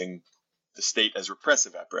facing the state as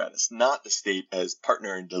repressive apparatus, not the state as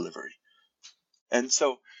partner in delivery. And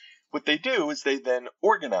so what they do is they then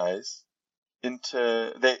organize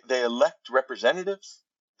into, they elect representatives,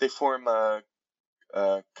 they form a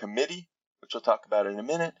committee, which I'll talk about in a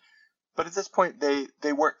minute, but at this point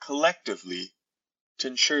they work collectively to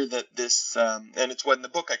ensure that this, and it's what in the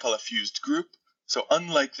book I call a fused group. So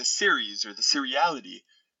unlike the series or the seriality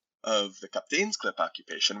of the Kapteinsklip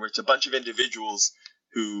occupation, where it's a bunch of individuals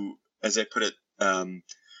who, as I put it,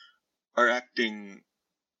 are acting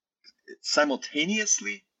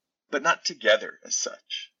simultaneously, but not together as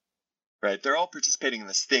such, right? They're all participating in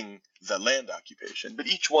this thing, the land occupation, but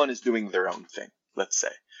each one is doing their own thing, let's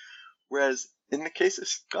say. Whereas in the case of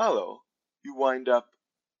Sgalo, you wind up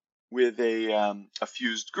with a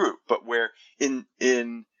fused group, but where in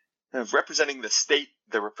kind of representing the state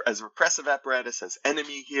as a repressive apparatus, as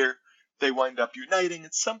enemy here, they wind up uniting.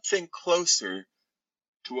 It's something closer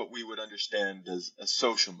to what we would understand as a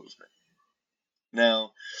social movement.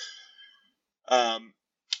 Now,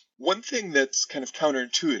 one thing that's kind of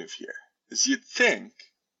counterintuitive here is you'd think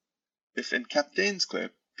if in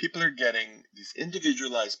Kapteinsklip people are getting these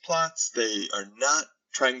individualized plots, they are not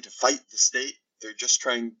trying to fight the state, they're just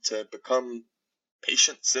trying to become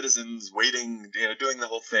patient citizens, waiting, doing the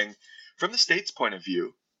whole thing. From the state's point of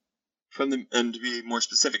view, and to be more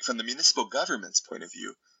specific, from the municipal government's point of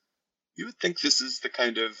view, you would think this is the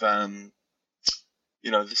kind of,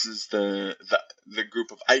 this is the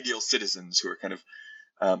group of ideal citizens who are kind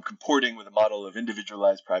of comporting with a model of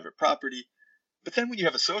individualized private property. But then when you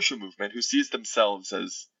have a social movement who sees themselves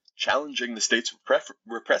as challenging the state's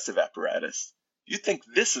repressive apparatus, you think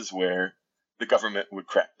this is where the government would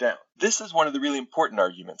crack down. This is one of the really important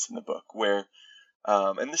arguments in the book, where,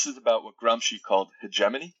 and this is about what Gramsci called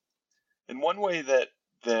hegemony. And one way that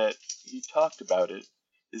he talked about it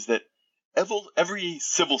is that every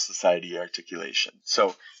civil society articulation,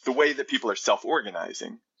 so the way that people are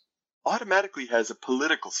self-organizing, automatically has a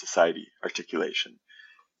political society articulation.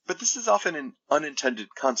 But this is often an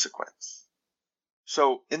unintended consequence.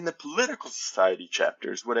 So in the political society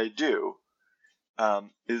chapters, what I do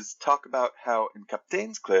is talk about how in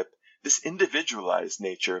Kapteinsklip, this individualized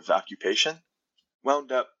nature of the occupation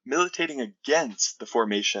wound up militating against the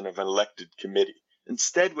formation of an elected committee.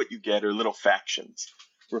 Instead, what you get are little factions,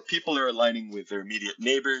 where people are aligning with their immediate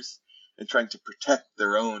neighbors and trying to protect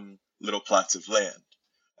their own little plots of land.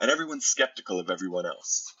 And everyone's skeptical of everyone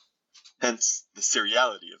else. Hence, the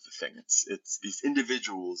seriality of the thing. It's these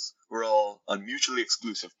individuals who are all on mutually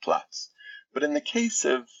exclusive plots. But in the case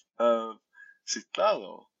of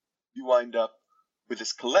Sgalo, you wind up with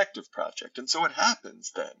this collective project. And so what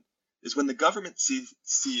happens then is when the government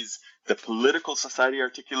sees the political society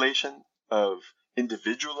articulation of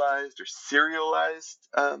individualized or serialized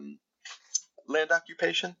land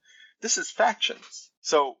occupation, this is factions.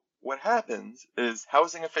 So what happens is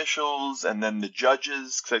housing officials and then the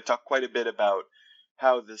judges, because I talk quite a bit about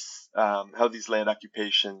how these land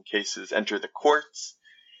occupation cases enter the courts.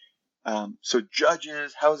 So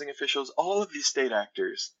judges, housing officials, all of these state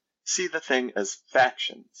actors see the thing as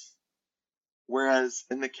factions. Whereas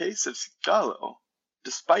in the case of Sgalo,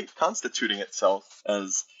 despite constituting itself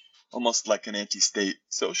as almost like an anti-state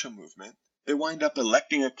social movement, they wind up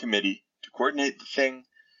electing a committee to coordinate the thing.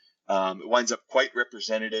 It winds up quite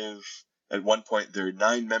representative. At one point, there are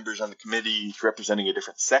 9 members on the committee, each representing a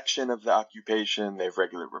different section of the occupation. They have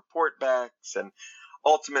regular report backs, and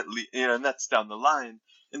ultimately, and that's down the line.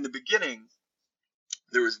 In the beginning,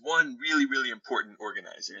 there was one really, really important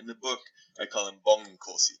organizer. In the book, I call him Bong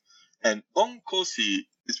Nkosi. And Bong Nkosi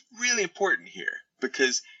is really important here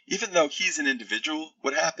because even though he's an individual,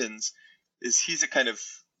 what happens is he's a kind of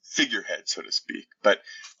figurehead, so to speak, but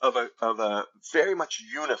of a very much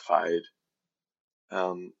unified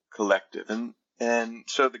collective. And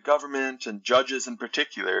so the government and judges in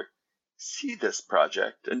particular see this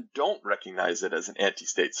project and don't recognize it as an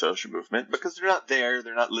anti-state social movement because they're not there,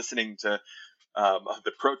 they're not listening to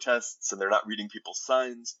the protests, and they're not reading people's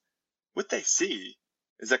signs. What they see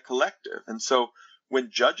is a collective. And so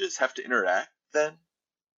when judges have to interact then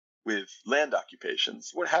with land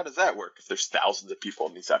occupations. How does that work if there's thousands of people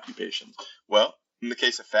in these occupations? Well, in the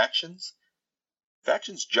case of factions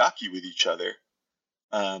jockey with each other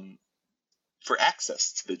for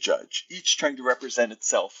access to the judge, each trying to represent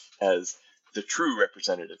itself as the true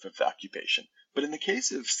representative of the occupation. But in the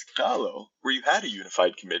case of Scalo, where you had a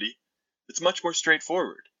unified committee, it's much more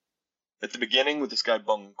straightforward. At the beginning, with this guy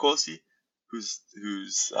Bonkosi, who's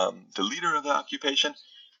the leader of the occupation,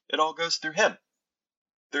 it all goes through him.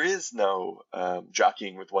 There is no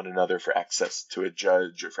jockeying with one another for access to a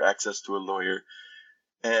judge or for access to a lawyer.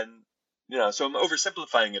 And, so I'm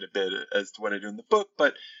oversimplifying it a bit as to what I do in the book,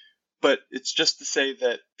 but it's just to say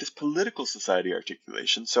that this political society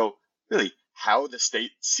articulation, so really how the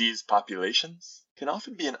state sees populations, can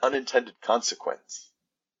often be an unintended consequence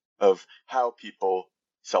of how people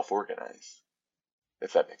self-organize,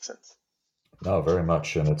 if that makes sense. No, very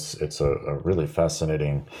much. And it's a really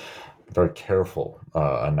fascinating, very careful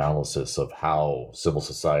analysis of how civil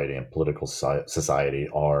society and political society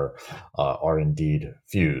are indeed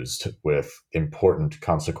fused with important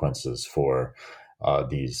consequences for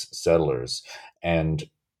these settlers. And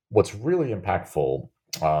what's really impactful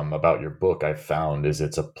about your book, I found, is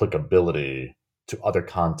its applicability to other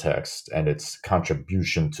contexts and its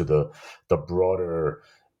contribution to the broader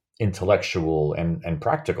intellectual and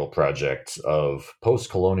practical project of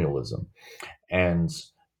post-colonialism. And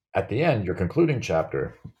at the end, your concluding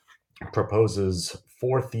chapter proposes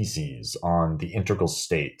 4 theses on the integral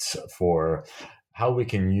state for how we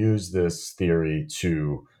can use this theory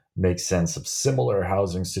to make sense of similar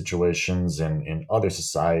housing situations in other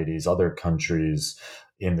societies, other countries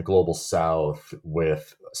in the global south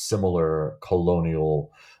with similar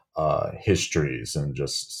colonial histories and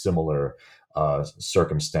just similar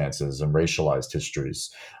circumstances and racialized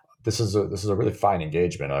histories. This is a really fine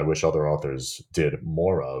engagement. I wish other authors did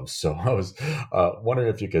more of. So I was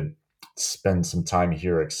wondering if you could spend some time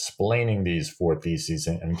here explaining these 4 theses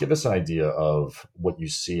and give us an idea of what you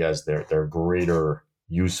see as their greater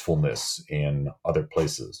usefulness in other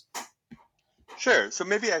places. Sure. So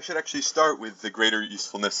maybe I should actually start with the greater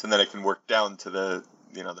usefulness, and then I can work down to the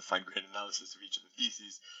fine-grained analysis of each of the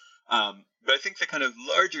theses. But I think the kind of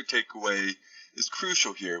larger takeaway is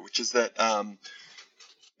crucial here, which is that,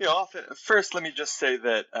 often, first, let me just say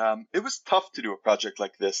that it was tough to do a project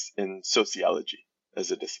like this in sociology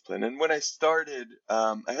as a discipline. And when I started,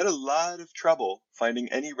 I had a lot of trouble finding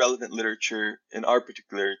any relevant literature in our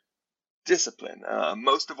particular discipline.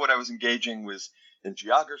 Most of what I was engaging was in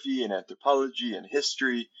geography and anthropology and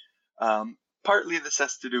history. Partly this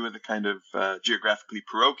has to do with the kind of geographically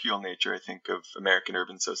parochial nature, I think, of American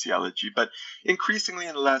urban sociology. But increasingly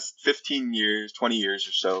in the last 15 years, 20 years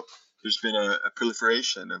or so, there's been a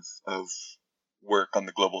proliferation of work on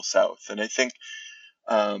the global south. And I think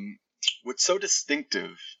what's so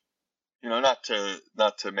distinctive, not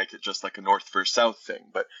to make it just like a north versus south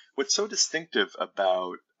thing, but what's so distinctive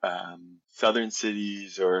about southern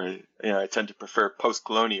cities, or I tend to prefer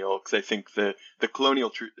post-colonial, because I think the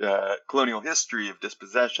colonial history of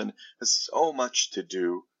dispossession has so much to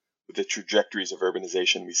do with the trajectories of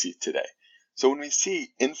urbanization we see today. So when we see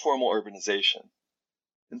informal urbanization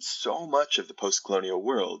in so much of the post-colonial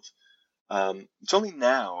world, it's only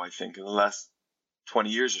now, I think, in the last 20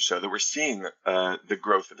 years or so, that we're seeing the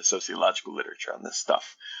growth of the sociological literature on this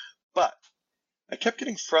stuff. But I kept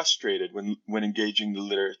getting frustrated when engaging the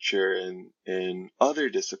literature in other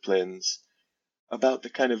disciplines about the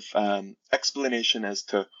kind of explanation as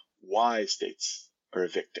to why states are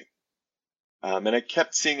evicting. And I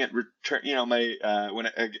kept seeing it return,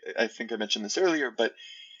 I think I mentioned this earlier, but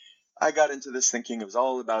I got into this thinking it was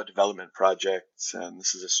all about development projects, and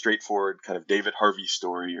this is a straightforward kind of David Harvey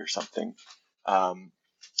story or something. And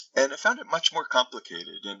I found it much more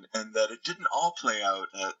complicated, and that it didn't all play out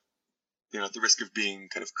at the risk of being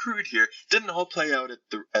kind of crude here, didn't all play out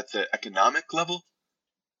at the economic level,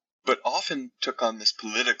 but often took on this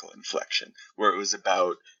political inflection, where it was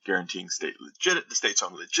about guaranteeing the state's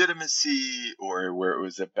own legitimacy, or where it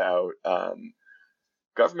was about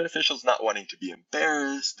government officials not wanting to be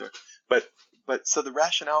embarrassed, but so the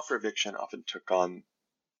rationale for eviction often took on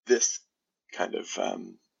this kind of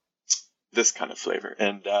flavor.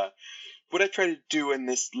 And what I try to do in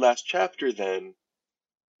this last chapter then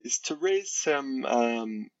is to raise some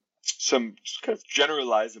kind of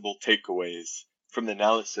generalizable takeaways from the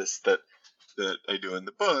analysis that I do in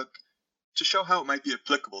the book, to show how it might be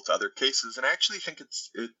applicable to other cases. And I actually think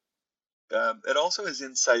it also has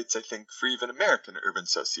insights, I think, for even American urban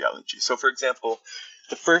sociology. So, for example,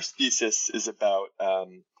 the first thesis is about,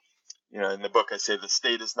 in the book I say the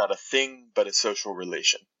state is not a thing, but a social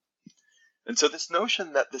relation. And so this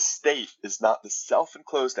notion that the state is not the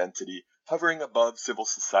self-enclosed entity hovering above civil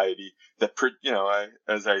society that,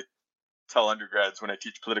 as I tell undergrads when I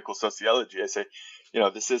teach political sociology, I say,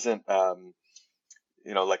 this isn't,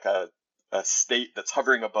 like a state that's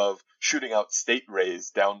hovering above, shooting out state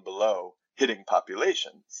rays down below, hitting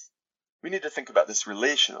populations. We need to think about this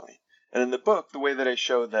relationally. And in the book, the way that I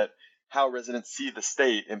show that how residents see the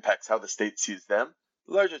state impacts how the state sees them,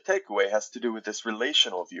 the larger takeaway has to do with this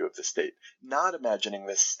relational view of the state, not imagining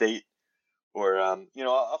this state or,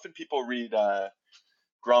 often people read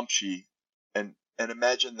Gramsci and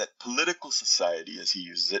imagine that political society, as he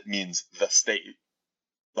uses it, means the state,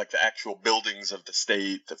 like the actual buildings of the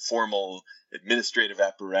state, the formal administrative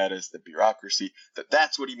apparatus, the bureaucracy,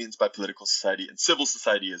 that's what he means by political society, and civil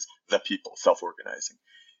society is the people, self-organizing.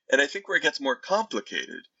 And I think where it gets more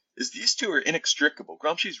complicated is these two are inextricable.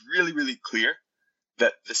 Gramsci's really, really clear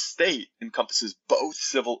that the state encompasses both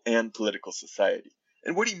civil and political society.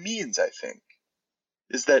 And what he means, I think,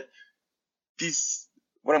 is that these,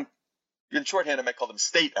 in shorthand, I might call them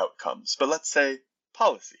state outcomes, but let's say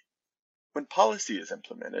policy. When policy is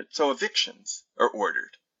implemented, so evictions are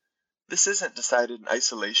ordered, this isn't decided in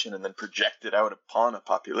isolation and then projected out upon a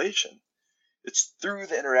population. It's through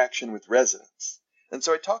the interaction with residents. And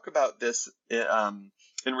so I talk about this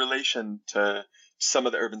in relation to some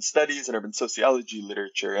of the urban studies and urban sociology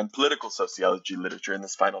literature and political sociology literature in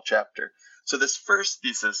this final chapter. So this first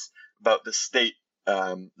thesis about the state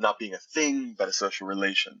not being a thing, but a social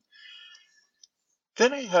relation.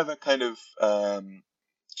 Then I have a kind of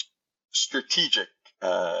strategic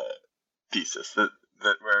thesis that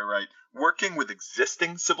where I write, working with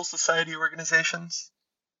existing civil society organizations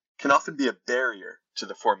can often be a barrier to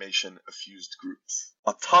the formation of fused groups.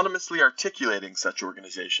 Autonomously articulating such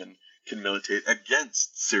organization can militate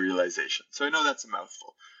against serialization. So I know that's a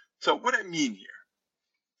mouthful. So what I mean here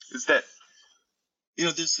is that,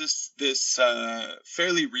 there's this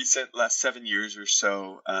fairly recent, last 7 years or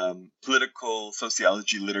so, political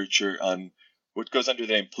sociology literature on what goes under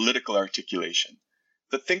the name political articulation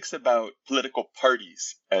that thinks about political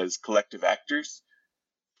parties as collective actors,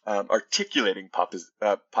 articulating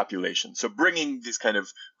population. So bringing these kind of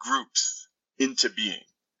groups into being,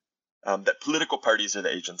 that political parties are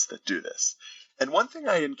the agents that do this. And one thing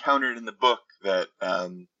I encountered in the book that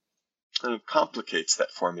kind of complicates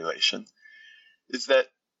that formulation is that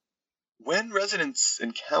when residents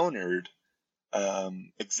encountered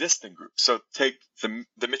existing groups, so take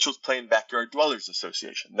the Mitchell's Plain Backyard Dwellers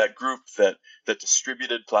Association, that group that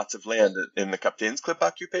distributed plots of land in the Kapteinsklip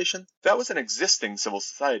occupation, that was an existing civil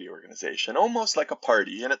society organization, almost like a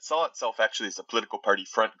party, and it saw itself actually as a political party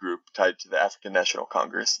front group tied to the African National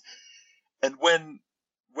Congress. And when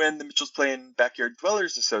the Mitchell's Plain Backyard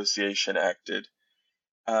Dwellers Association acted,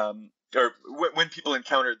 or when people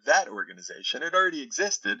encountered that organization, it already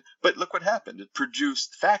existed, but look what happened. It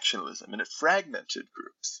produced factionalism and it fragmented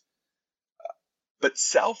groups. But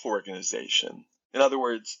self-organization, in other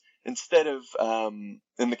words, instead of,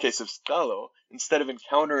 in the case of Scalo, instead of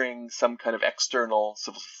encountering some kind of external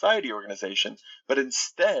civil society organization, but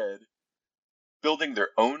instead building their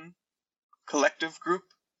own collective group,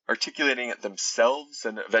 articulating it themselves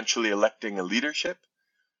and eventually electing a leadership,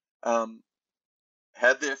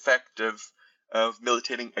 had the effect of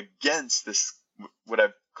militating against this, what I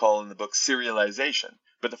call in the book, serialization,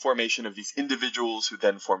 but the formation of these individuals who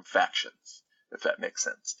then form factions, if that makes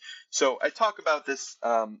sense. So I talk about this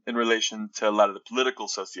in relation to a lot of the political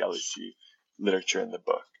sociology literature in the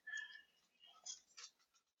book.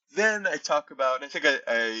 Then I talk about, I think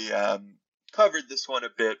I covered this one a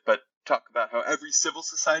bit, but talk about how every civil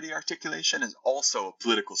society articulation is also a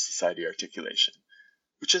political society articulation,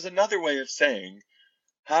 which is another way of saying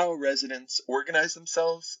how residents organize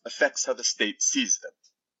themselves affects how the state sees them.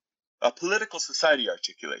 A political society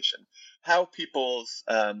articulation, how people's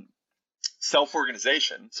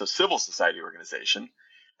self-organization, so civil society organization,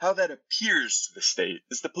 how that appears to the state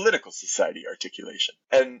is the political society articulation.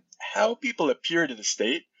 And how people appear to the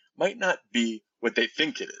state might not be what they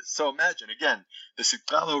think it is. So imagine, again, the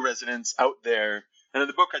Sigalo residents out there, and in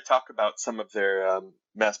the book I talk about some of their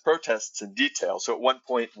mass protests in detail. So at one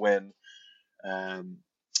point when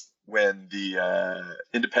the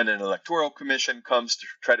Independent Electoral Commission comes to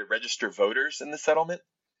try to register voters in the settlement,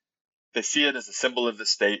 they see it as a symbol of the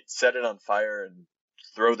state, set it on fire, and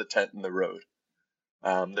throw the tent in the road.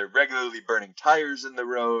 They're regularly burning tires in the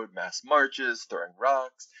road, mass marches, throwing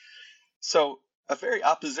rocks. So a very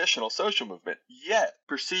oppositional social movement, yet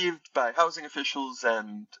perceived by housing officials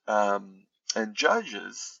and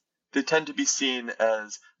judges, they tend to be seen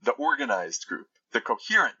as the organized group, the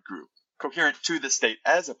coherent group, coherent to the state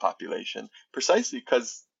as a population, precisely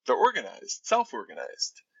because are organized,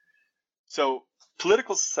 self-organized. So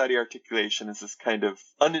political society articulation is this kind of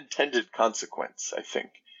unintended consequence, I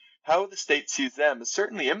think. How the state sees them is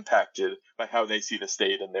certainly impacted by how they see the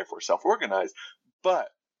state and therefore self-organize, but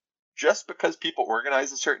just because people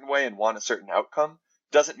organize a certain way and want a certain outcome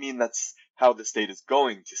doesn't mean that's how the state is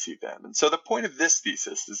going to see them. And so the point of this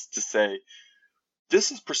thesis is to say,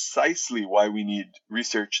 this is precisely why we need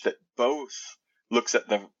research that both looks at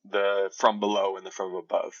the from below and the from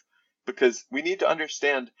above, because we need to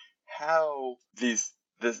understand how this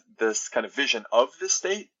kind of vision of the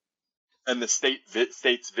state and the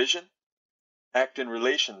state's vision act in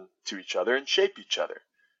relation to each other and shape each other.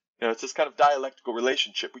 It's this kind of dialectical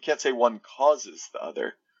relationship. We can't say one causes the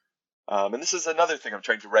other. And this is another thing I'm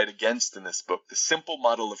trying to write against in this book, the simple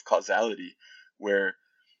model of causality, where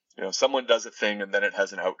someone does a thing and then it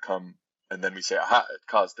has an outcome, and then we say, aha, it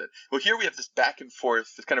caused it. Well, here we have this back and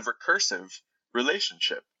forth, this kind of recursive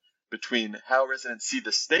relationship between how residents see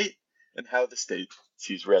the state and how the state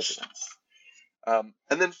sees residents. And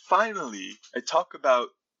then finally, I talk about,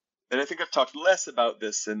 and I think I've talked less about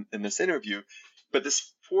this in this interview, but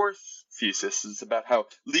this fourth thesis is about how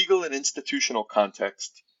legal and institutional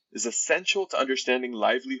context is essential to understanding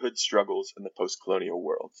livelihood struggles in the post-colonial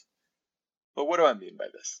world. But what do I mean by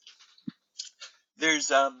this?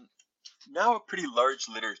 There's now a pretty large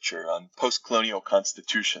literature on post-colonial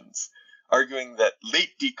constitutions arguing that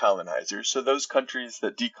late decolonizers, so those countries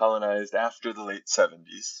that decolonized after the late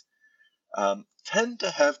 70s, tend to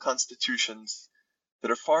have constitutions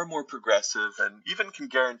that are far more progressive and even can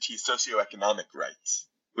guarantee socioeconomic rights,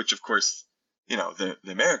 which of course, the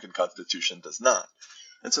American Constitution does not.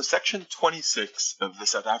 And so Section 26 of the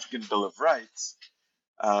South African Bill of Rights,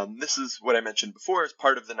 this is what I mentioned before as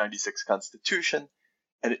part of the 96 Constitution,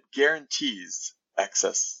 and it guarantees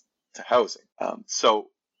access to housing. So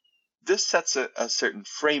this sets a certain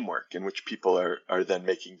framework in which people are then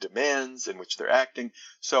making demands, in which they're acting.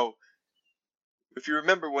 So if you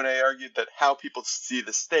remember when I argued that how people see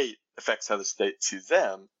the state affects how the state sees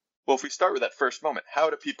them, well, if we start with that first moment, how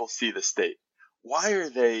do people see the state? Why are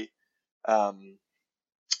they,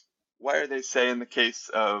 say, in the case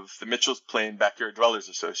of the Mitchell's Plain Backyard Dwellers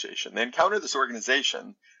Association, they encounter this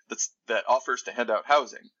organization that offers to hand out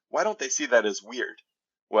housing. Why don't they see that as weird?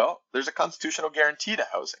 Well, there's a constitutional guarantee to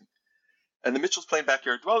housing. And the Mitchell's Plain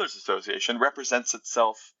Backyard Dwellers Association represents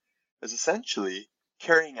itself as essentially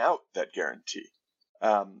carrying out that guarantee.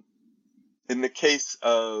 In the case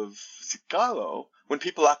of Sigalo, when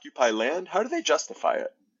people occupy land, how do they justify it?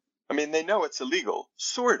 I mean, they know it's illegal,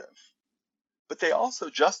 sort of. But they also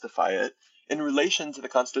justify it in relation to the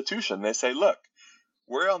Constitution. They say, look,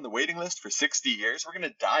 we're on the waiting list for 60 years. We're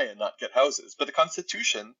going to die and not get houses. But the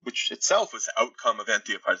Constitution, which itself was the outcome of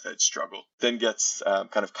anti-apartheid struggle, then gets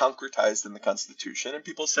kind of concretized in the Constitution. And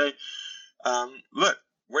people say, look,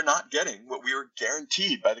 we're not getting what we were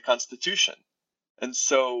guaranteed by the Constitution. And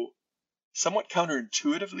so, somewhat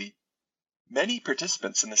counterintuitively, many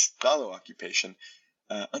participants in the Sigalo occupation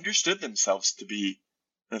understood themselves to be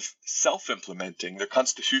self-implementing their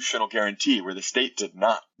constitutional guarantee, where the state did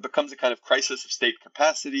not. It becomes a kind of crisis of state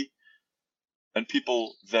capacity, and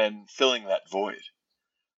people then filling that void.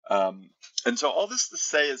 And so all this to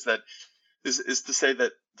say is to say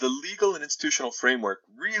that the legal and institutional framework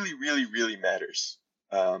really, really, really matters.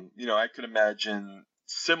 I could imagine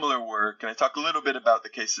similar work, and I talk a little bit about the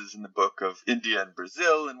cases in the book of India and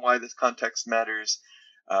Brazil and why this context matters.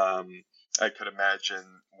 I could imagine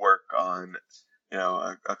work on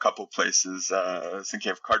a couple places. I was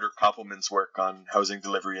thinking of Carter Koppelman's work on housing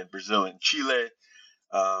delivery in Brazil and Chile,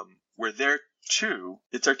 where there too,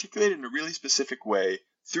 it's articulated in a really specific way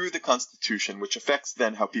through the Constitution, which affects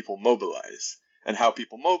then how people mobilize. And how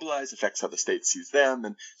people mobilize affects how the state sees them.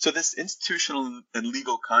 And so this institutional and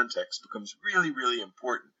legal context becomes really, really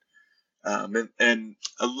important. And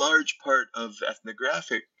a large part of the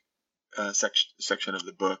ethnographic section of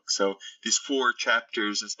the book, so these 4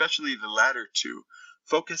 chapters, especially the latter 2,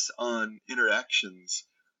 focus on interactions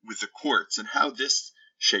with the courts and how this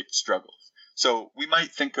shaped struggles. So we might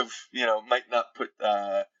think of, might not put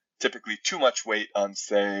typically too much weight on,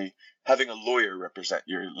 say, having a lawyer represent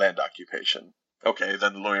your land occupation. Okay,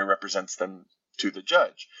 then the lawyer represents them to the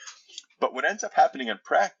judge. But what ends up happening in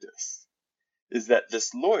practice is that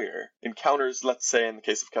this lawyer encounters, let's say in the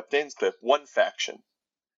case of Kapteinsklip, one faction.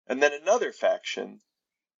 And then another faction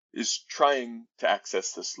is trying to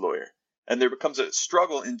access this lawyer. And there becomes a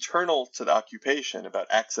struggle internal to the occupation about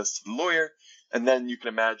access to the lawyer. And then you can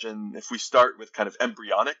imagine if we start with kind of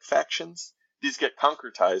embryonic factions, these get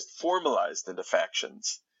concretized, formalized into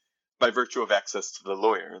factions. by virtue of access to the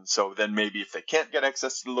lawyer. And so then maybe if they can't get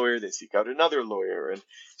access to the lawyer, they seek out another lawyer. And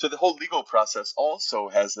so the whole legal process also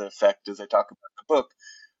has the effect, as I talk about in the book,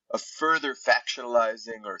 of further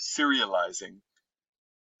factionalizing or serializing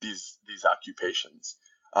these occupations.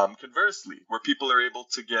 Conversely, where people are able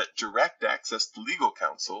to get direct access to legal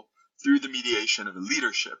counsel through the mediation of a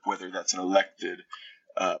leadership, whether that's an elected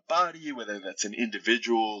body, whether that's an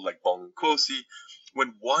individual like Paul Nkosi,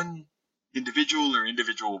 when one individual or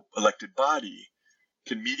individual elected body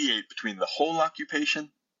can mediate between the whole occupation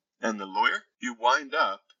and the lawyer, you wind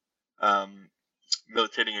up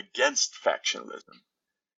militating against factionalism.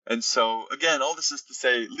 And so, again, all this is to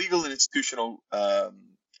say legal and institutional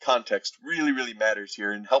context really, really matters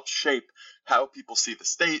here and helps shape how people see the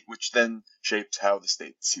state, which then shapes how the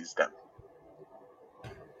state sees them.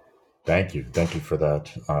 Thank you for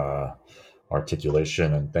that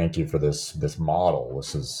articulation, and thank you for this model.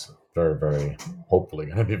 This is very, very hopefully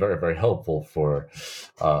going to be very, very helpful for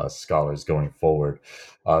scholars going forward.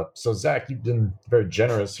 So Zach, you've been very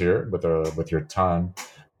generous here with your time,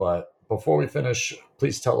 but before we finish,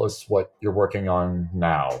 please tell us what you're working on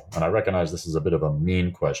now. And I recognize this is a bit of a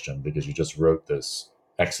mean question because you just wrote this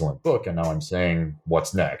excellent book, and now I'm saying,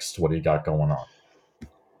 what's next? What do you got going on?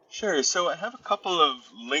 Sure. So I have a couple of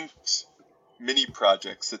linked mini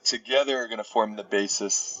projects that together are going to form the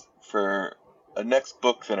basis for a next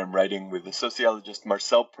book that I'm writing with the sociologist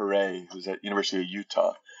Marcel Perret, who's at University of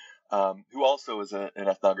Utah, who also is an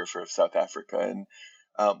ethnographer of South Africa. And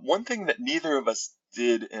one thing that neither of us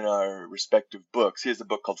did in our respective books, he has a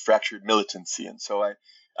book called Fractured Militancy, and so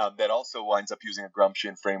that also winds up using a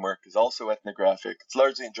Gramscian framework, is also ethnographic. It's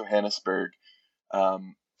largely in Johannesburg.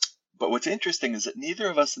 But what's interesting is that neither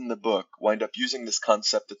of us in the book wind up using this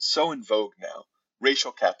concept that's so in vogue now,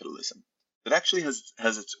 racial capitalism, that actually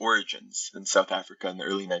has its origins in South Africa in the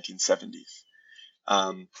early 1970s.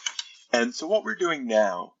 And so what we're doing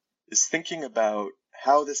now is thinking about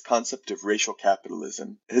how this concept of racial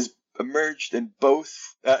capitalism has emerged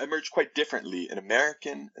quite differently in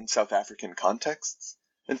American and South African contexts.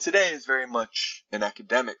 And today is very much an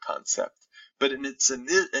academic concept, but in its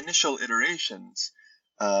initial iterations,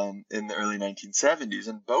 in the early 1970s,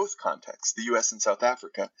 in both contexts, the U.S. and South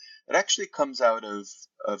Africa, it actually comes out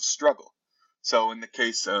of struggle. So in the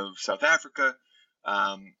case of South Africa,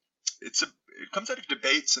 it comes out of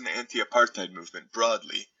debates in the anti-apartheid movement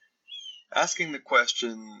broadly, asking the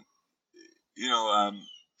question,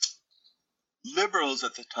 liberals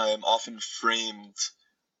at the time often framed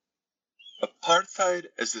apartheid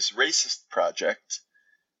as this racist project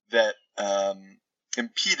that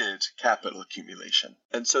impeded capital accumulation.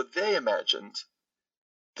 And so they imagined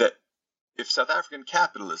that if South African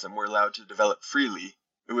capitalism were allowed to develop freely,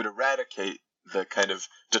 it would eradicate the kind of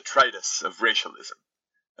detritus of racialism,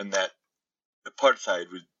 and that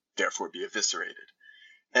apartheid would therefore be eviscerated.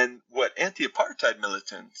 And what anti-apartheid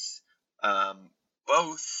militants,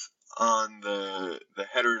 both on the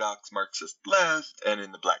heterodox Marxist left and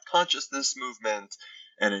in the Black consciousness movement,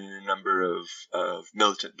 and in a number of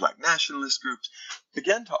militant Black nationalist groups,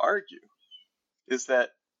 began to argue is that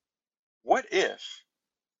what if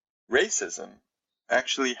racism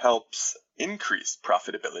actually helps increase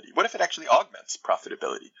profitability? What if it actually augments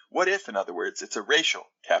profitability? What if, in other words, it's a racial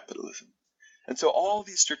capitalism? And so all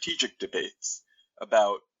these strategic debates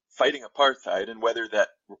about fighting apartheid and whether that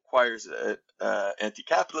requires an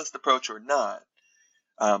anti-capitalist approach or not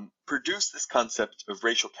produce this concept of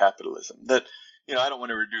racial capitalism that, I don't want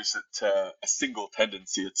to reduce it to a single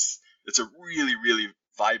tendency. It's a really, really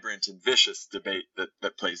vibrant and vicious debate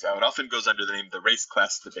that plays out. It often goes under the name the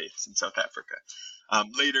race-class debates in South Africa.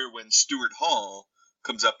 Later, when Stuart Hall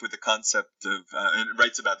comes up with the concept of, and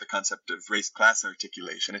writes about the concept of race-class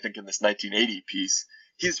articulation, I think in this 1980 piece,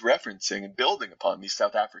 he's referencing and building upon these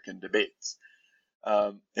South African debates.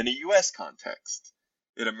 In a U.S. context,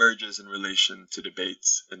 it emerges in relation to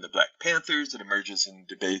debates in the Black Panthers. It emerges in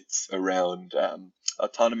debates around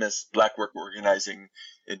autonomous Black work organizing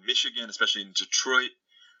in Michigan, especially in Detroit,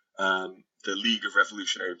 the League of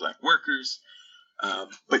Revolutionary Black Workers.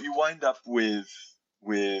 But you wind up with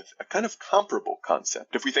a kind of comparable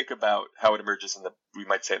concept. If we think about how it emerges in we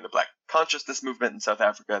might say in the Black consciousness movement in South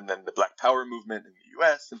Africa, and then the Black Power movement in the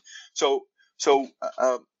U.S. And so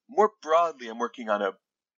more broadly, I'm working on a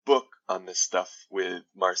book on this stuff with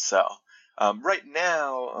Marcel. Right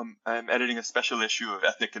now, I'm editing a special issue of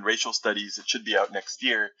Ethnic and Racial Studies. It should be out next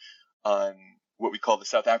year on what we call the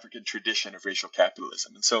South African tradition of racial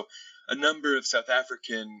capitalism. And so a number of South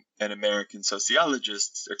African and American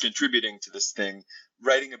sociologists are contributing to this thing,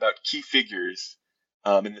 writing about key figures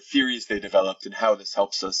and the theories they developed and how this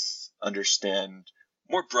helps us understand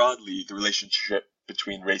more broadly the relationship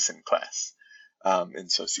between race and class in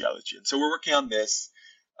sociology. And so we're working on this.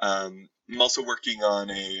 I'm also working on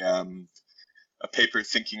a paper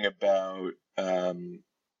thinking about the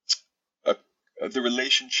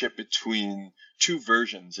relationship between two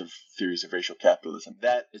versions of theories of racial capitalism,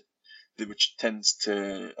 which tends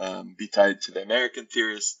to be tied to the American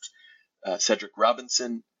theorist Cedric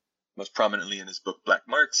Robinson, most prominently in his book Black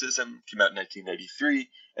Marxism, came out in 1993,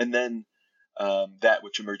 and then that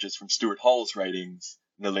which emerges from Stuart Hall's writings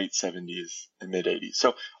in the late 70s and mid 80s.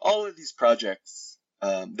 So all of these projects,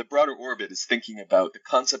 the broader orbit is thinking about the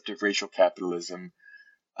concept of racial capitalism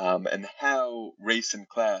and how race and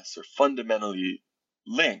class are fundamentally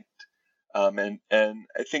linked. And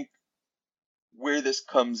I think where this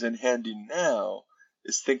comes in handy now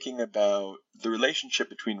is thinking about the relationship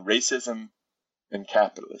between racism and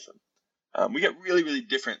capitalism. We get really, really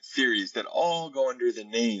different theories that all go under the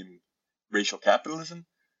name racial capitalism.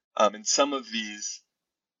 And some of these,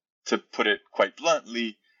 to put it quite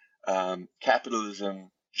bluntly,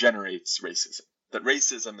 capitalism generates racism. That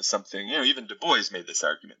racism is something, even Du Bois made this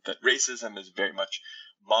argument, that racism is very much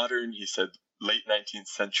modern, he said, late 19th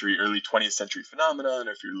century, early 20th century phenomenon.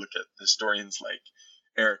 Or if you look at historians like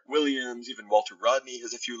Eric Williams, even Walter Rodney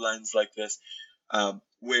has a few lines like this,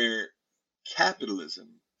 where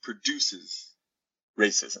capitalism produces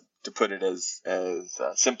racism, to put it as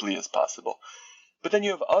simply as possible. But then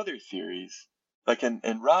you have other theories, like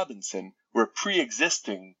in Robinson, where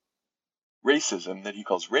pre-existing racism that he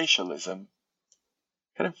calls racialism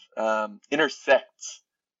kind of intersects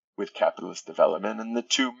with capitalist development, and the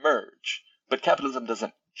two merge. But capitalism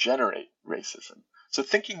doesn't generate racism. So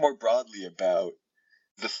thinking more broadly about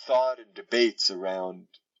the thought and debates around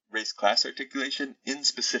race-class articulation in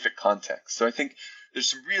specific contexts. So I think there's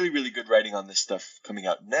some really, really good writing on this stuff coming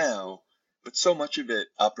out now, but so much of it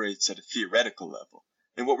operates at a theoretical level.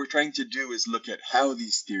 And what we're trying to do is look at how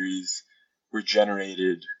these theories were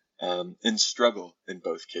generated in struggle in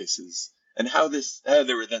both cases, and how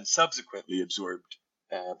they were then subsequently absorbed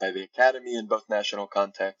by the academy in both national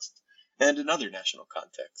context and in other national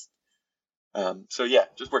context. So yeah,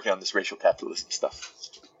 just working on this racial capitalism stuff.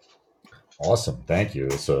 Awesome, thank you.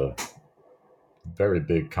 It's a very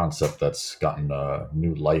big concept that's gotten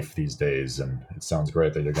new life these days, and it sounds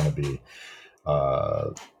great that you're going to be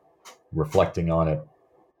reflecting on it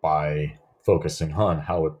by focusing on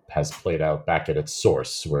how it has played out back at its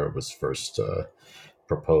source, where it was first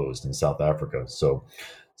proposed in South Africa. So,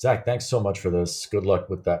 Zach, thanks so much for this. Good luck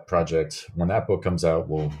with that project. When that book comes out,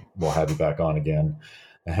 we'll have you back on again,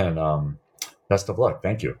 and best of luck.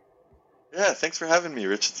 Thank you. Yeah, thanks for having me,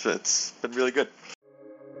 Rich. It's been really good.